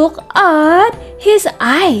 Look at his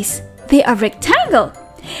eyes. They are rectangle.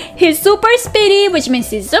 He's super speedy, which means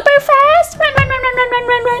he's super fast. Run, run, run, run, run, run,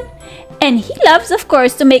 run, run. And he loves, of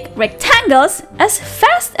course, to make rectangles as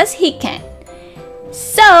fast as he can.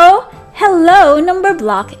 So, hello, number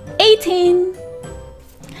block 18.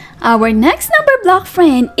 Our next number block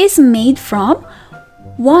friend is made from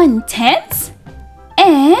 1/10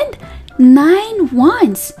 and 9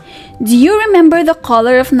 ones. Do you remember the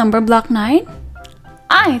color of number block 9?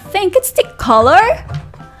 I think it's the color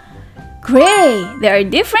gray. There are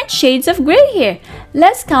different shades of gray here.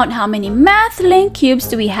 Let's count how many Mathlink cubes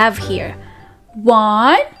do we have here.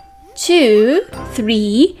 1, 2,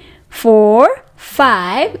 3, 4,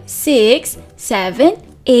 5, 6, 7,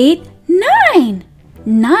 8, 9.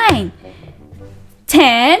 9.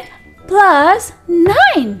 10 plus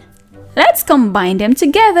 9. Let's combine them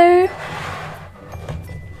together.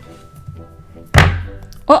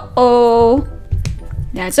 Uh-oh.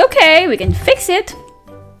 That's okay, we can fix it.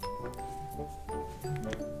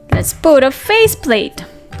 Let's put a faceplate.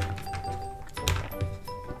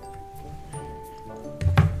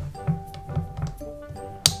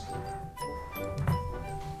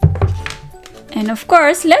 And of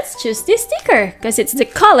course, let's choose this sticker because it's the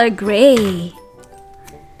color gray.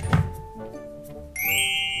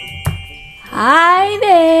 Hi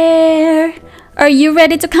there! Are you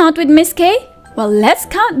ready to count with Miss Kaye? Well, let's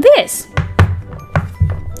count this.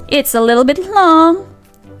 It's a little bit long,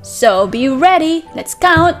 so be ready. Let's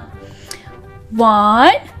count.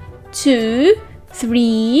 1, 2,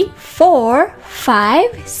 3, 4,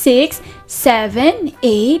 5, 6, 7,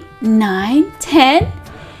 8, 9, 10,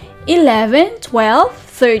 11, 12,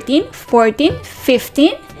 13, 14,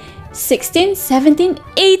 15, 16, 17,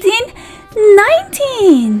 18,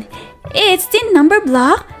 19. It's the number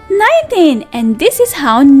block 19, and this is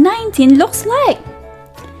how 19 looks like.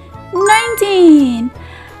 19.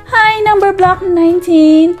 Hi, number block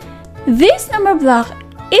 19. This number block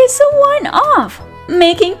is a one-off.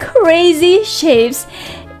 Making crazy shapes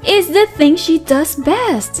is the thing she does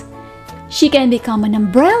best. She can become an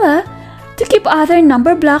umbrella to keep other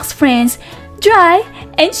number blocks friends dry,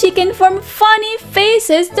 and she can form funny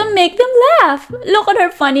faces to make them laugh. Look at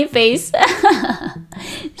her funny face.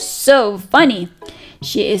 So funny.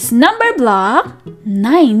 She is number block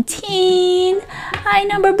 19. Hi,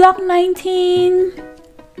 number block 19.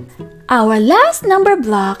 Our last number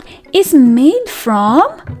block is made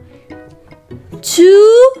from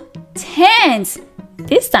 2 10s.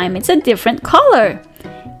 This time it's a different color.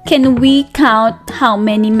 Can we count how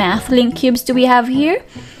many Mathlink cubes do we have here?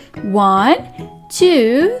 1,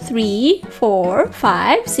 2, 3, 4,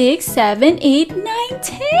 5, 6, 7, 8, 9,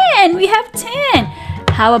 10. We have 10.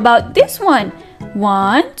 How about this one?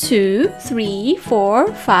 1, 2, 3,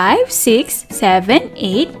 4, 5, 6, 7,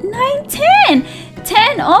 8, 9, 10.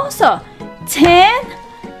 10 also. 10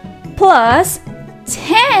 plus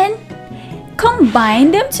 10.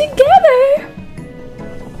 Combine them together.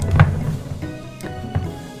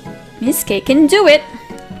 Miss Kaye can do it.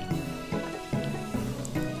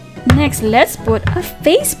 Next, let's put a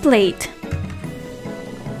faceplate.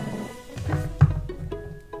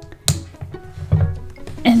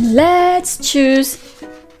 And let's choose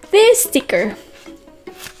this sticker.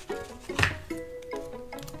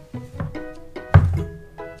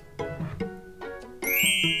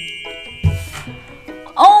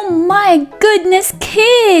 Oh my goodness,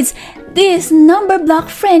 kids! This number block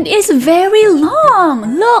friend is very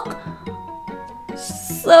long. Look!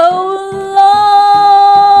 So long!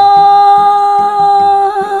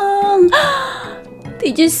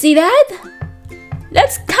 Did you see that?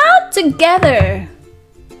 Let's count together.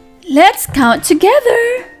 Let's count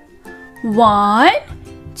together. 1,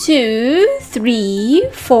 2, 3,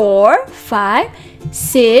 4, 5,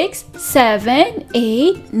 6, 7,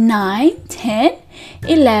 8, 9, 10,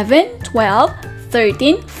 11, 12,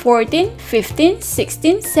 13, 14, 15,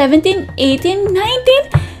 16, 17, 18, 19,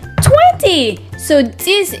 20. So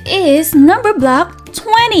this is number block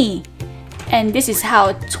 20. And this is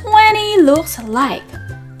how 20 looks like.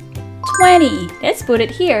 20. Let's put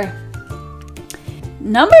it here.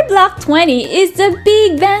 Number block 20 is the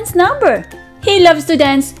big dance number. He loves to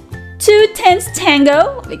dance 2 10s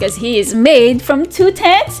tango because he is made from 2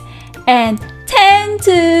 10s and 10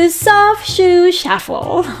 to soft shoe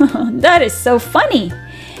shuffle. That is so funny.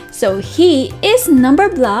 So he is number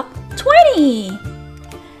block 20.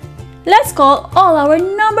 Let's call all our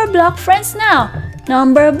number block friends now.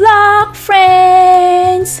 Number block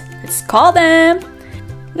friends. Let's call them.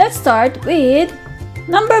 Let's start with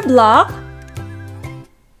number block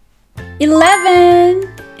 11.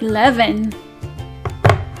 11.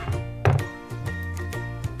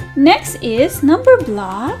 Next is number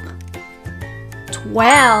block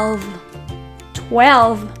 12.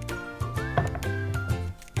 12.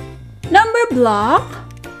 Number block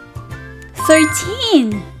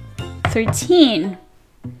 13. 13.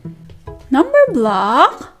 Number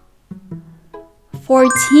block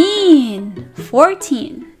 14.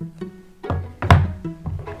 14.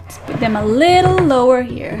 Let's put them a little lower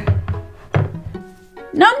here.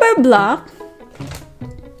 Number block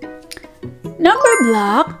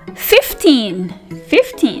 15.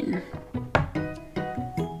 15.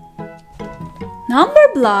 Number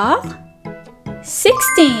block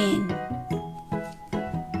 16.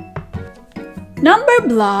 Number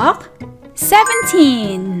block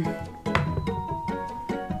 17.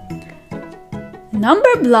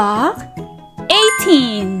 Number block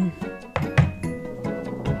 18.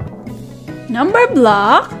 Number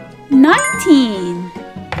block 19.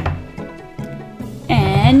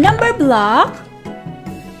 And number block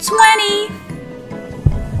 20.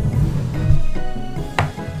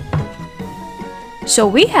 So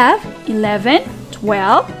we have 11,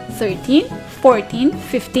 12, 13, 14,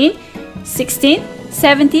 15, 16,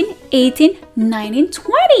 17, 18, 19,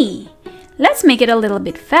 20. Let's make it a little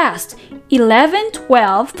bit fast. 11,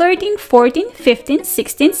 12, 13, 14, 15,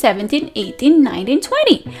 16, 17, 18, 19,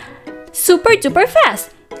 20. Super duper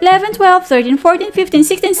fast. 11, 12, 13, 14, 15,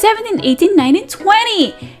 16, 17, 18, 19,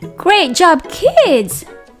 20. Great job, kids!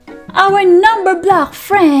 Our number block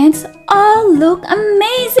friends all look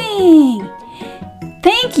amazing!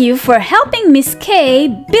 Thank you for helping Miss Kaye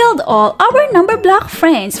build all our number block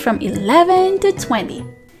friends from 11 to 20.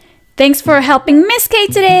 Thanks for helping Miss Kaye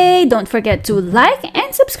today! Don't forget to like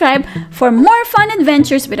and subscribe for more fun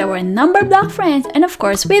adventures with our number block friends and of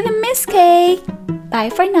course with Miss Kaye. Bye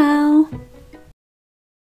for now!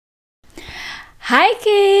 Hi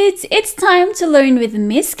kids! It's time to learn with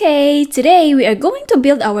Miss Kaye. Today we are going to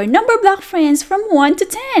build our number block friends from 1 to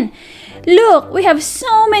 10. Look, we have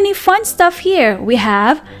so many fun stuff here. We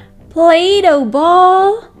have Play-Doh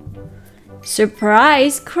ball,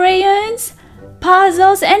 surprise crayons,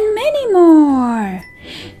 puzzles, and many more.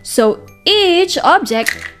 So each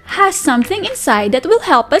object has something inside that will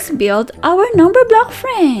help us build our number block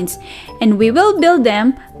friends. And we will build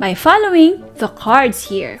them by following the cards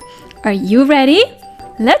here. Are you ready?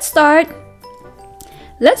 Let's start.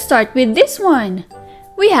 Let's start with this one.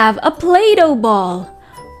 We have a Play-Doh ball.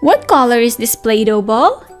 What color is this Play-Doh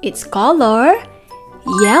ball? It's color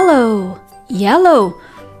yellow. Yellow.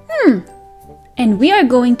 And we are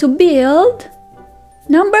going to build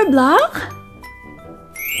number block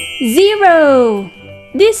 0.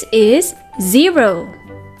 This is 0.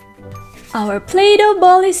 Our Play-Doh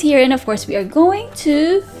ball is here and of course we are going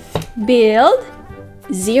to build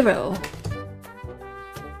 0.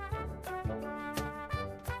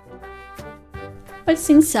 What's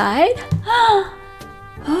inside?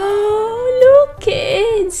 Oh, look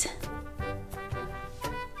kids!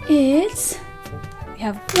 We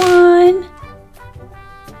have 1,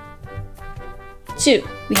 2.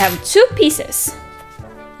 We have 2 pieces.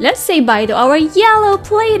 Let's say bye to our yellow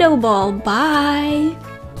Play-Doh ball. Bye!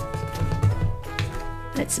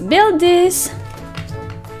 Let's build this.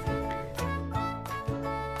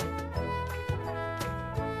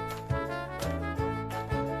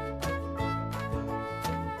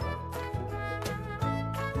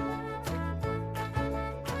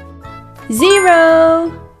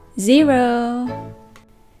 Zero. 0.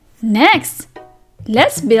 Next,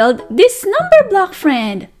 let's build this number block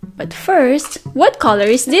friend. But first, what color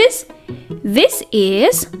is this? This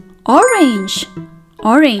is orange.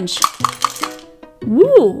 Orange.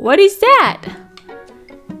 Ooh, what is that?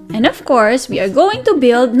 And of course, we are going to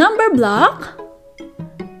build number block.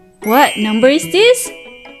 What number is this?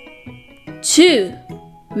 2.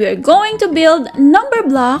 We are going to build number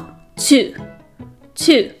block 2.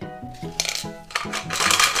 2.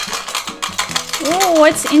 Oh,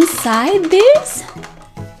 what's inside this?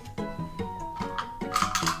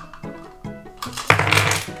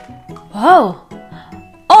 Wow!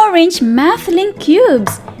 Orange Mathlink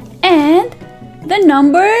Cubes and the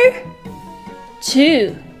number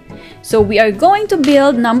 2. So we are going to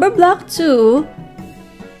build number block 2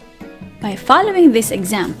 by following this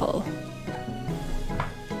example.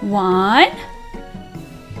 1,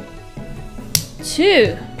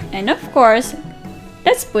 2, and of course,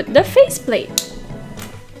 let's put the faceplate.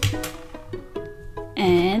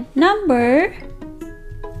 and number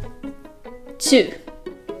 2.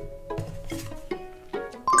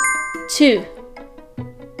 2.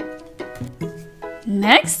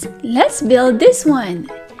 Next, let's build this one.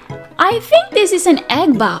 I think this is an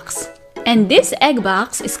egg box, and this egg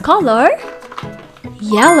box is color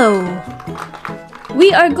yellow.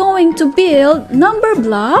 We are going to build number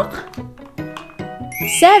block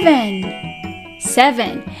 7.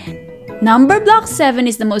 7. Number block 7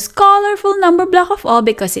 is the most colorful number block of all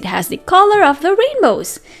because it has the color of the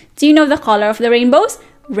rainbows. Do you know the color of the rainbows?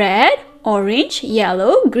 Red, orange,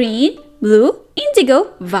 yellow, green, blue,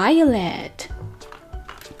 indigo, violet.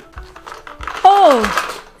 Oh,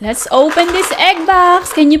 let's open this egg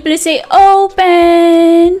box. Can you please say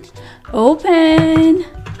open? Open.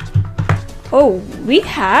 Oh, we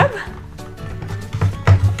have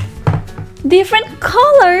different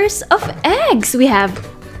colors of eggs. We have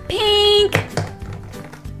pink,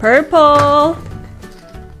 purple,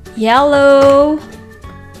 yellow,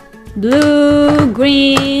 blue,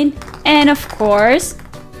 green, and of course,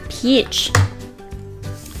 peach.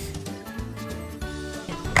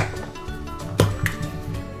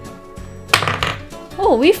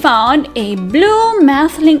 Oh, we found a blue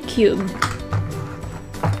Mathlink cube.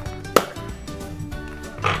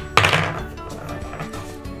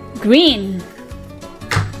 Green.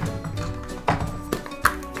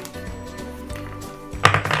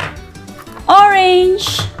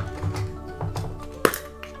 Orange.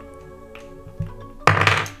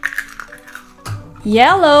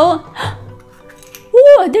 Yellow.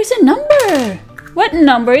 Oh, there's a number. What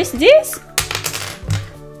number is this?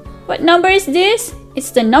 What number is this?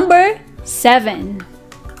 It's the number 7.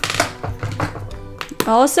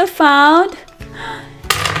 Also found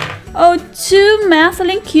 2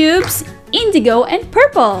 Mathlink cubes, indigo and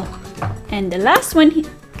purple. And the last one,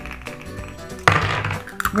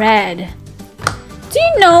 red. Do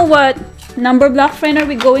you know what number block friend are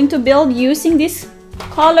we going to build using these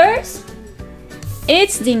colors?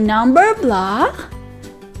 It's the number block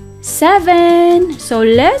 7. So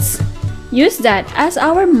let's use that as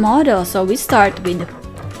our model. So we start with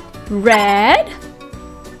red,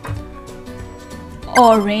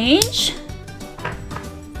 orange,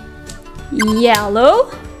 yellow,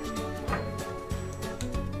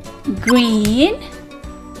 green,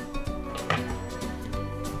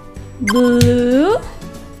 blue,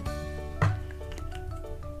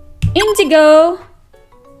 indigo,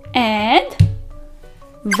 and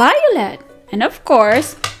violet. And of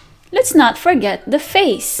course, let's not forget the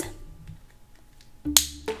face.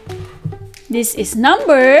 This is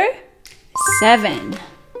number 7.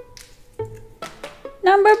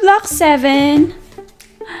 Number block 7.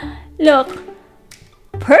 Look,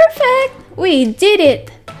 perfect! We did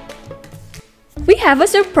it! We have a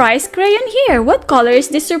surprise crayon here. What color is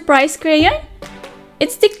this surprise crayon?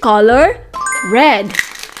 It's the color red.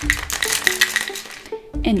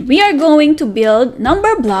 And we are going to build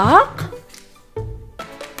number block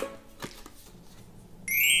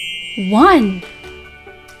 1.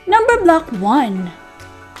 Number block 1.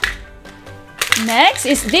 Next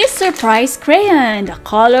is this surprise crayon, the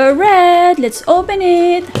color red. Let's open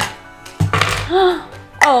it.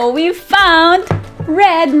 Oh, we found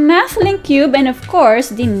red Mathlink cube and of course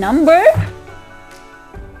the number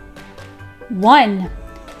 1.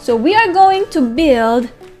 So we are going to build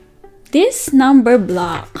this number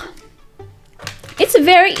block. It's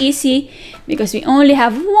very easy because we only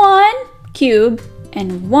have 1 cube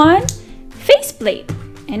and 1 faceplate.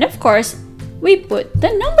 And of course, we put the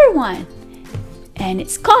number 1. And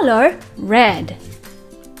its color red.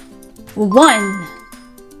 1.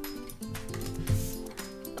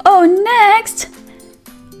 Oh, next,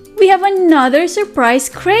 we have another surprise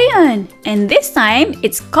crayon. And this time,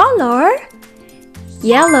 its color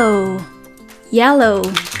yellow. Yellow.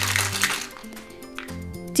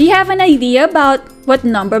 Do you have an idea about what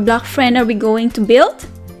number block friend are we going to build?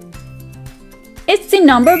 It's the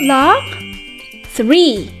number block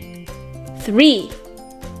 3. 3.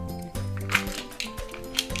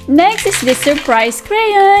 Next is the surprise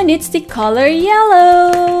crayon. It's the color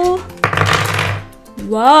yellow.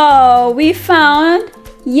 Wow, we found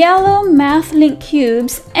yellow Mathlink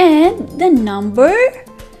cubes and the number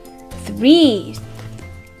 3.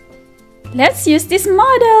 Let's use this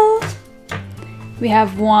model. We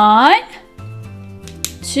have 1,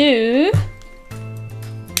 2,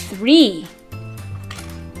 3.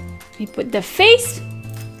 We put the face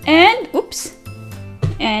and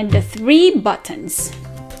and the 3 buttons.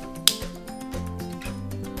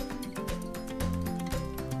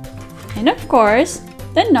 And of course,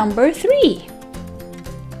 the number 3.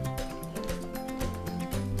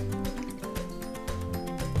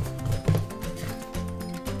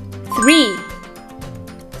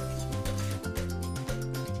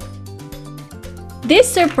 this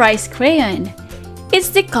surprise crayon.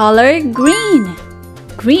 It's the color green.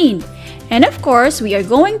 Green. And of course, we are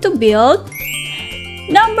going to build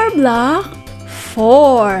number block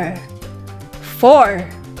 4. 4.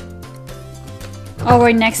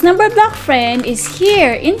 Our next number block friend is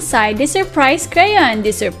here inside the surprise crayon.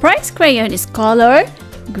 The surprise crayon is color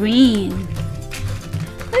green.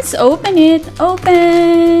 Let's open it.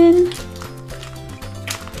 Open.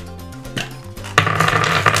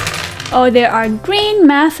 Oh, there are green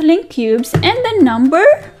Mathlink cubes and the number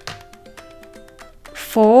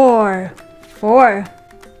 4. 4.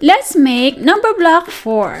 Let's make number block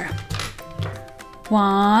 4.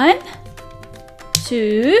 1,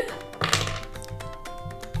 2,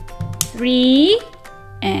 3,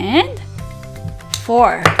 and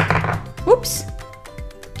 4. Oops.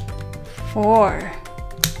 4.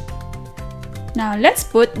 Now let's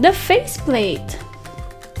put the faceplate.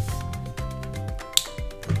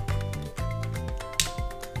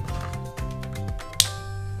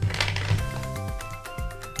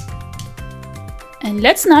 And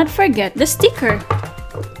let's not forget the sticker.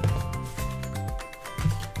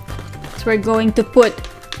 So we're going to put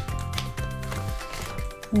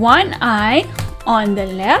one eye on the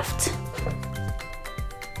left.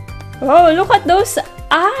 Oh, look at those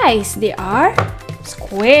eyes. They are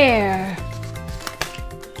square.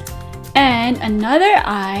 And another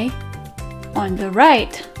eye on the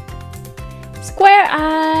right. Square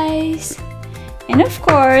eyes. And of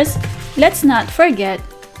course, let's not forget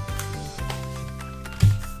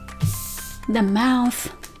the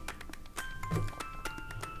mouth.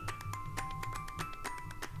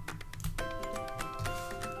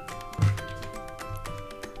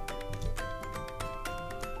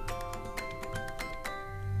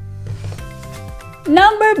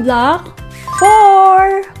 Number block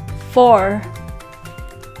 4. 4.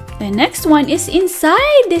 The next one is inside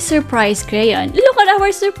the surprise crayon. Look at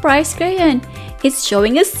our surprise crayon. It's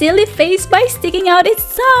showing a silly face by sticking out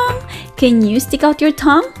its tongue. Can you stick out your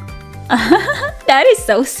tongue? That is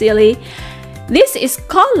so silly. This is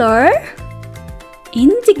color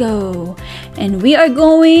indigo. And we are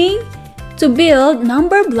going to build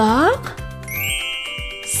number block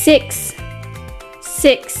 6.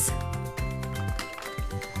 6.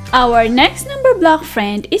 Our next number block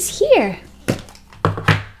friend is here.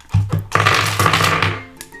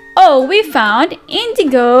 Oh, we found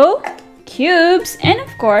indigo cubes and of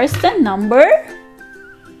course the number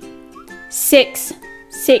 6.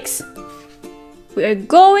 6. We are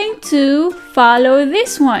going to follow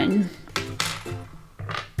this one.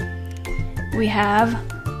 We have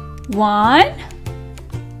 1,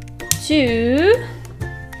 2,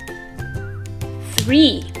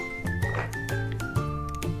 3,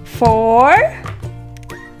 4,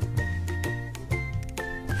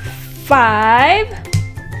 5,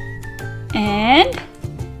 and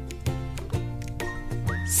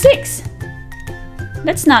 6.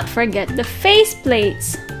 Let's not forget the face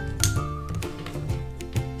plates.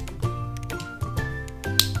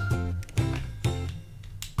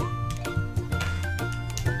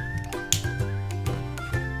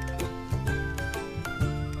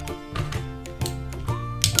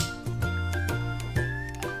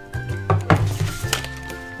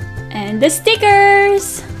 And the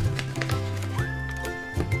stickers.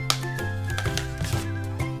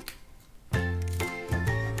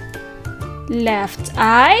 Left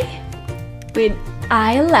eye with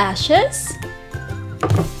eyelashes.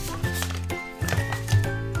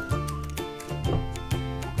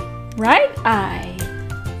 Right eye.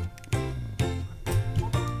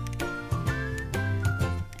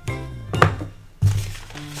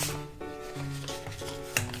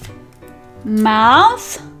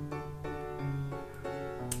 Mouth.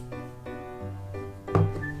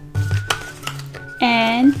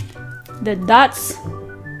 And the dots.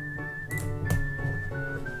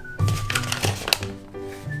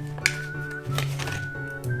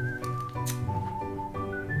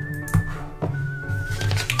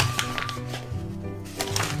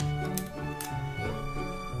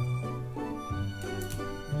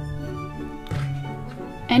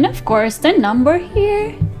 And of course the number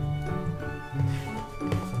here.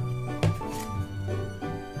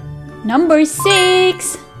 Number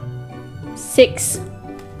 6. 6.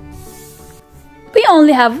 We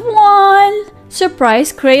only have one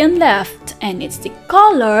surprise crayon left and it's the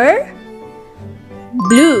color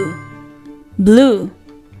blue. Blue.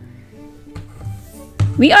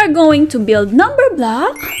 We are going to build number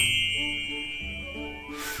block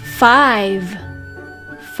 5.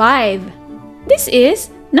 5. This is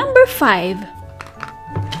number 5.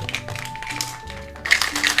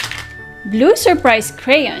 Blue surprise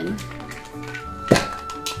crayon.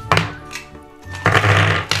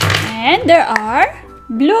 And there are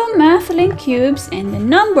blue Mathlink cubes and the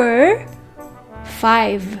number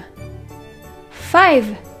 5.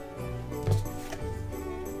 5.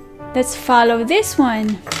 Let's follow this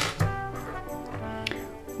one.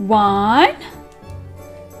 1,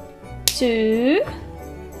 2,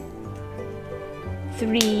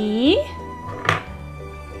 3,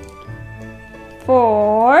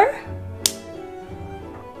 4,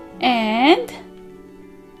 and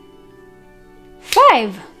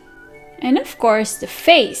 5. And of course the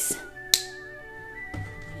face.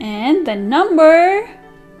 And the number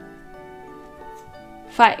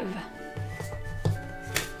 5.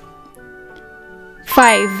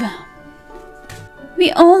 5.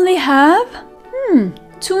 We only have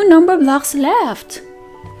 2 number blocks left.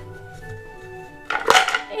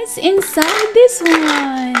 It's inside this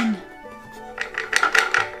one.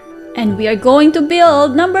 And we are going to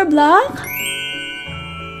build number block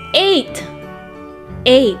 8.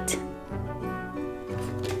 8.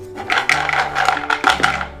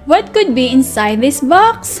 What could be inside this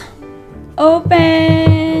box?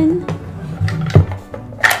 Open.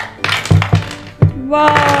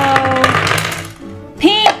 Wow!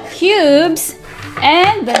 Pink cubes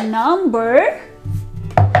and the number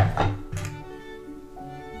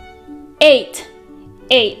 8.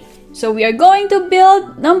 8. So we are going to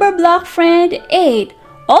build number block friend 8,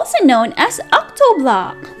 also known as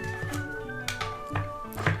octoblock.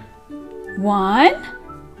 1,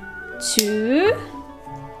 2,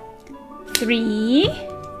 3,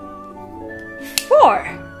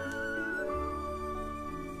 4.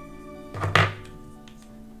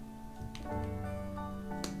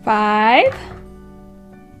 5,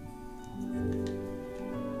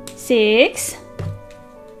 6,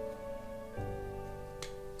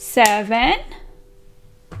 7,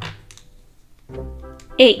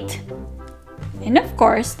 8. And of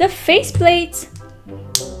course the face plates.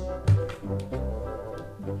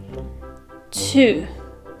 2.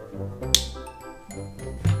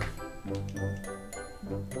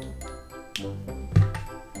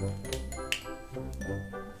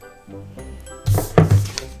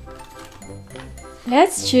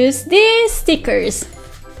 Let's choose these stickers.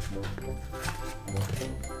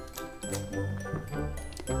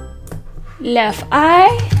 Left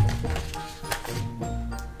eye,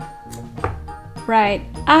 right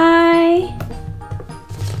eye,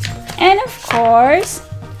 and of course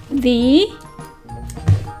the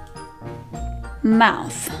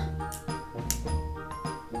mouth.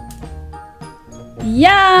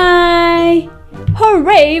 Yay!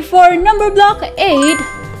 Hooray for number block 8!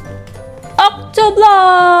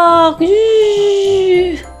 Octoblock!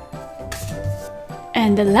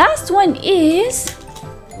 And the last one is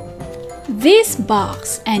this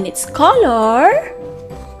box, and its color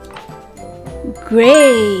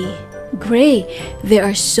gray. Gray. There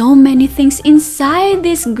are so many things inside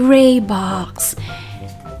this gray box.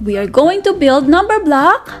 We are going to build number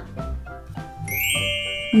block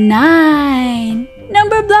 9.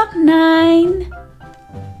 Number block 9.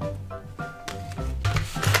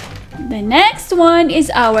 The next one is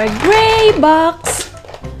our gray box.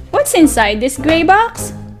 What's inside this gray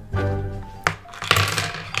box?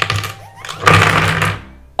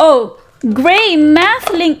 Oh, gray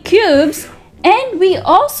Mathlink cubes. And we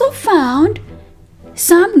also found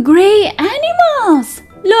some gray animals.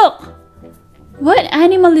 Look, what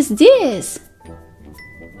animal is this?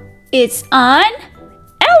 It's an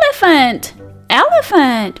elephant.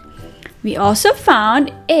 Elephant. We also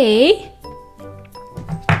found a...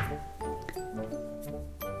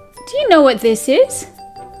 Do you know what this is?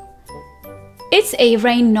 It's a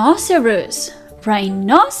rhinoceros.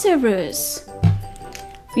 Rhinoceros.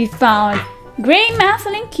 We found gray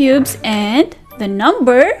Mathlink cubes and the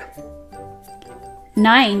number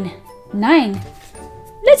 9. 9.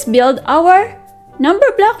 Let's build our number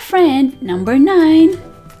block friend number 9.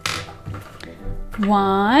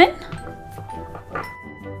 1, 2.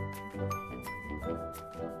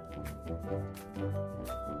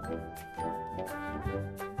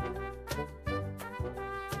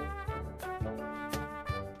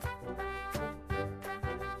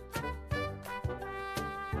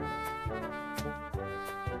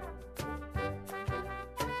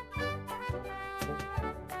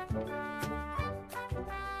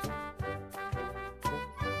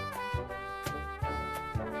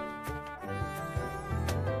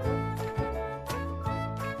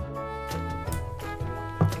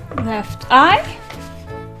 Left eye,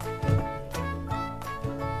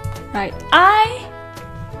 right eye,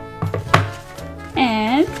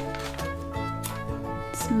 and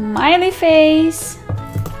smiley face.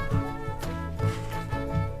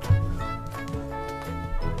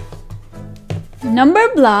 Number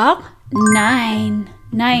block 9.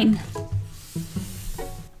 9.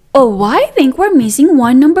 Oh, I think we're missing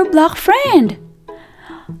one number block friend.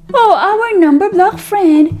 Oh, our number block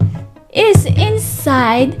friend is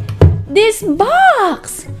inside this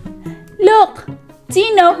box. Look, do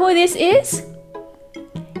you know who this is?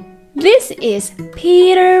 This is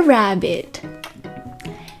Peter Rabbit.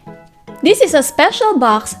 This is a special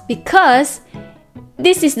box because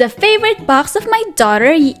this is the favorite box of my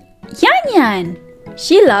daughter, YanYan.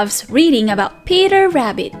 She loves reading about Peter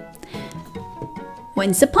Rabbit.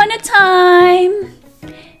 Once upon a time,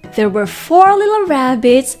 there were 4 little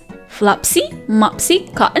rabbits, Flopsy,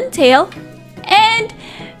 Mopsy, Cottontail, and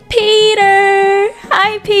Peter.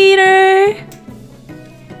 Hi, Peter.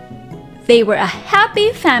 They were a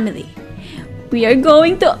happy family. We are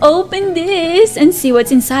going to open this and see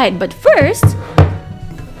what's inside. But first,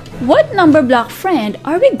 what number block friend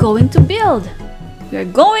are we going to build? We are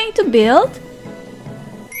going to build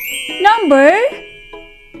number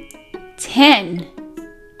 10.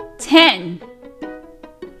 10.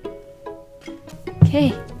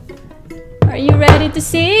 Okay. Are you ready to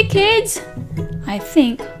see, kids? I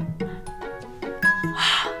think.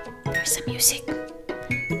 There's some music.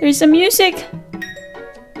 There's some music.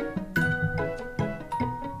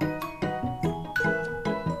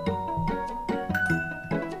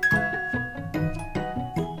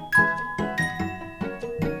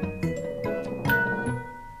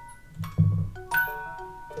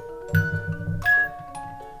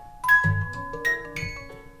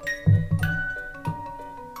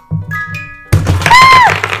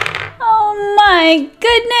 My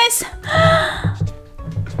goodness!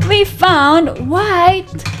 We found white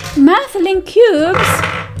Mathlink Cubes.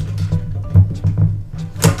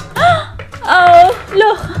 Oh,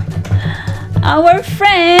 look! Our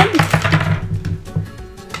friend!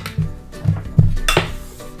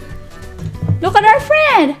 Look at our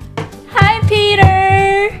friend! Hi,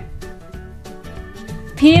 Peter!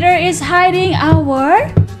 Peter is hiding our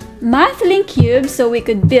Mathlink Cubes so we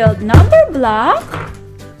could build number block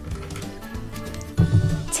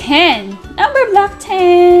 10. Number block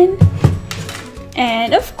 10.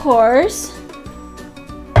 And of course,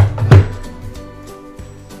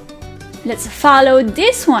 let's follow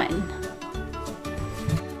this one.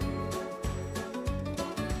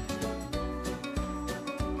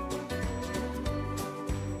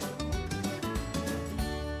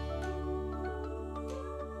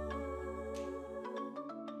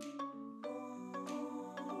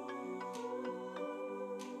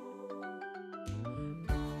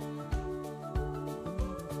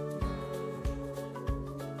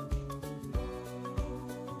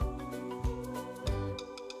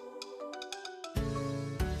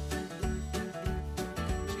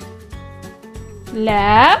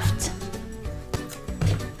 Left,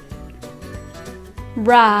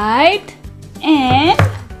 right, and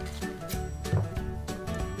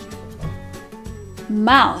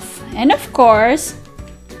mouth. And of course,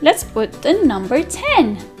 let's put the number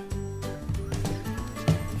 10.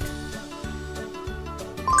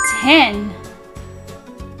 10.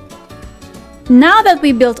 Now that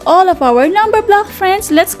we built all of our number block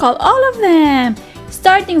friends, let's call all of them.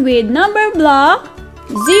 Starting with number block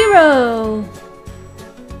 0.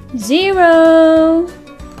 0.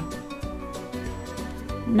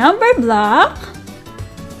 Number block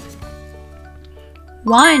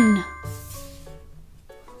 1.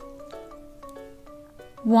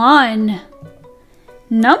 1.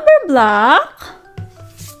 Number block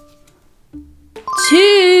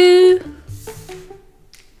 2.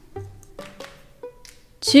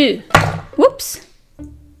 2. Whoops.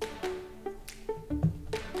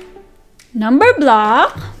 Number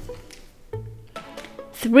block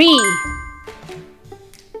 3.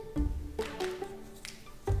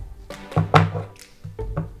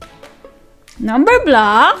 Number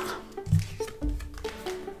block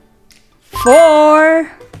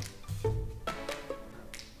 4.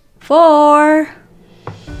 4.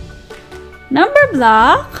 Number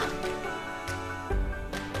block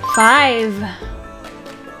 5.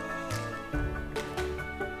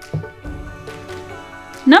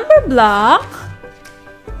 Number block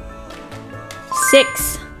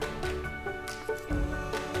 6.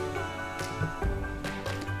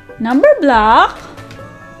 Number block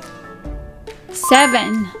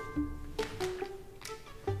 7.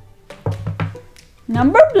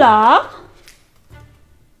 Number block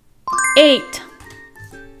 8.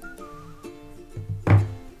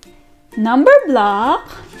 Number block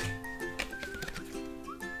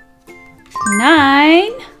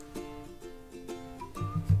 9.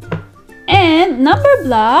 And number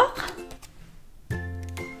block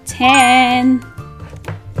 10.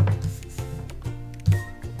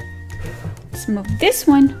 Let's move this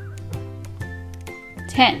one.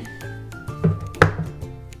 10.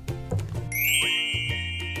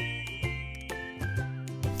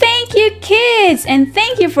 Thank you, kids, and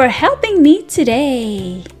thank you for helping me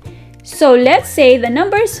today. So let's say the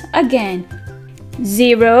numbers again.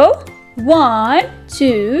 0, 1,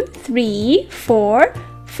 2, 3, 4,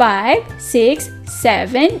 5, 6,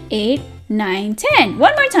 7, 8, 9, 10.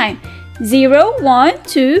 One more time. 0, 1,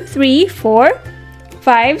 2, 3, 4,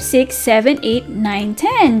 5, 6, 7, 8, 9,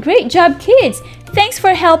 10. Great job, kids. Thanks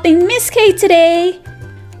for helping Miss Kaye today.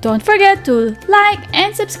 Don't forget to like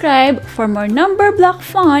and subscribe for more number block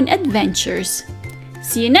fun adventures.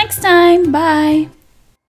 See you next time. Bye.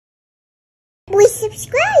 We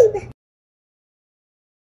subscribe.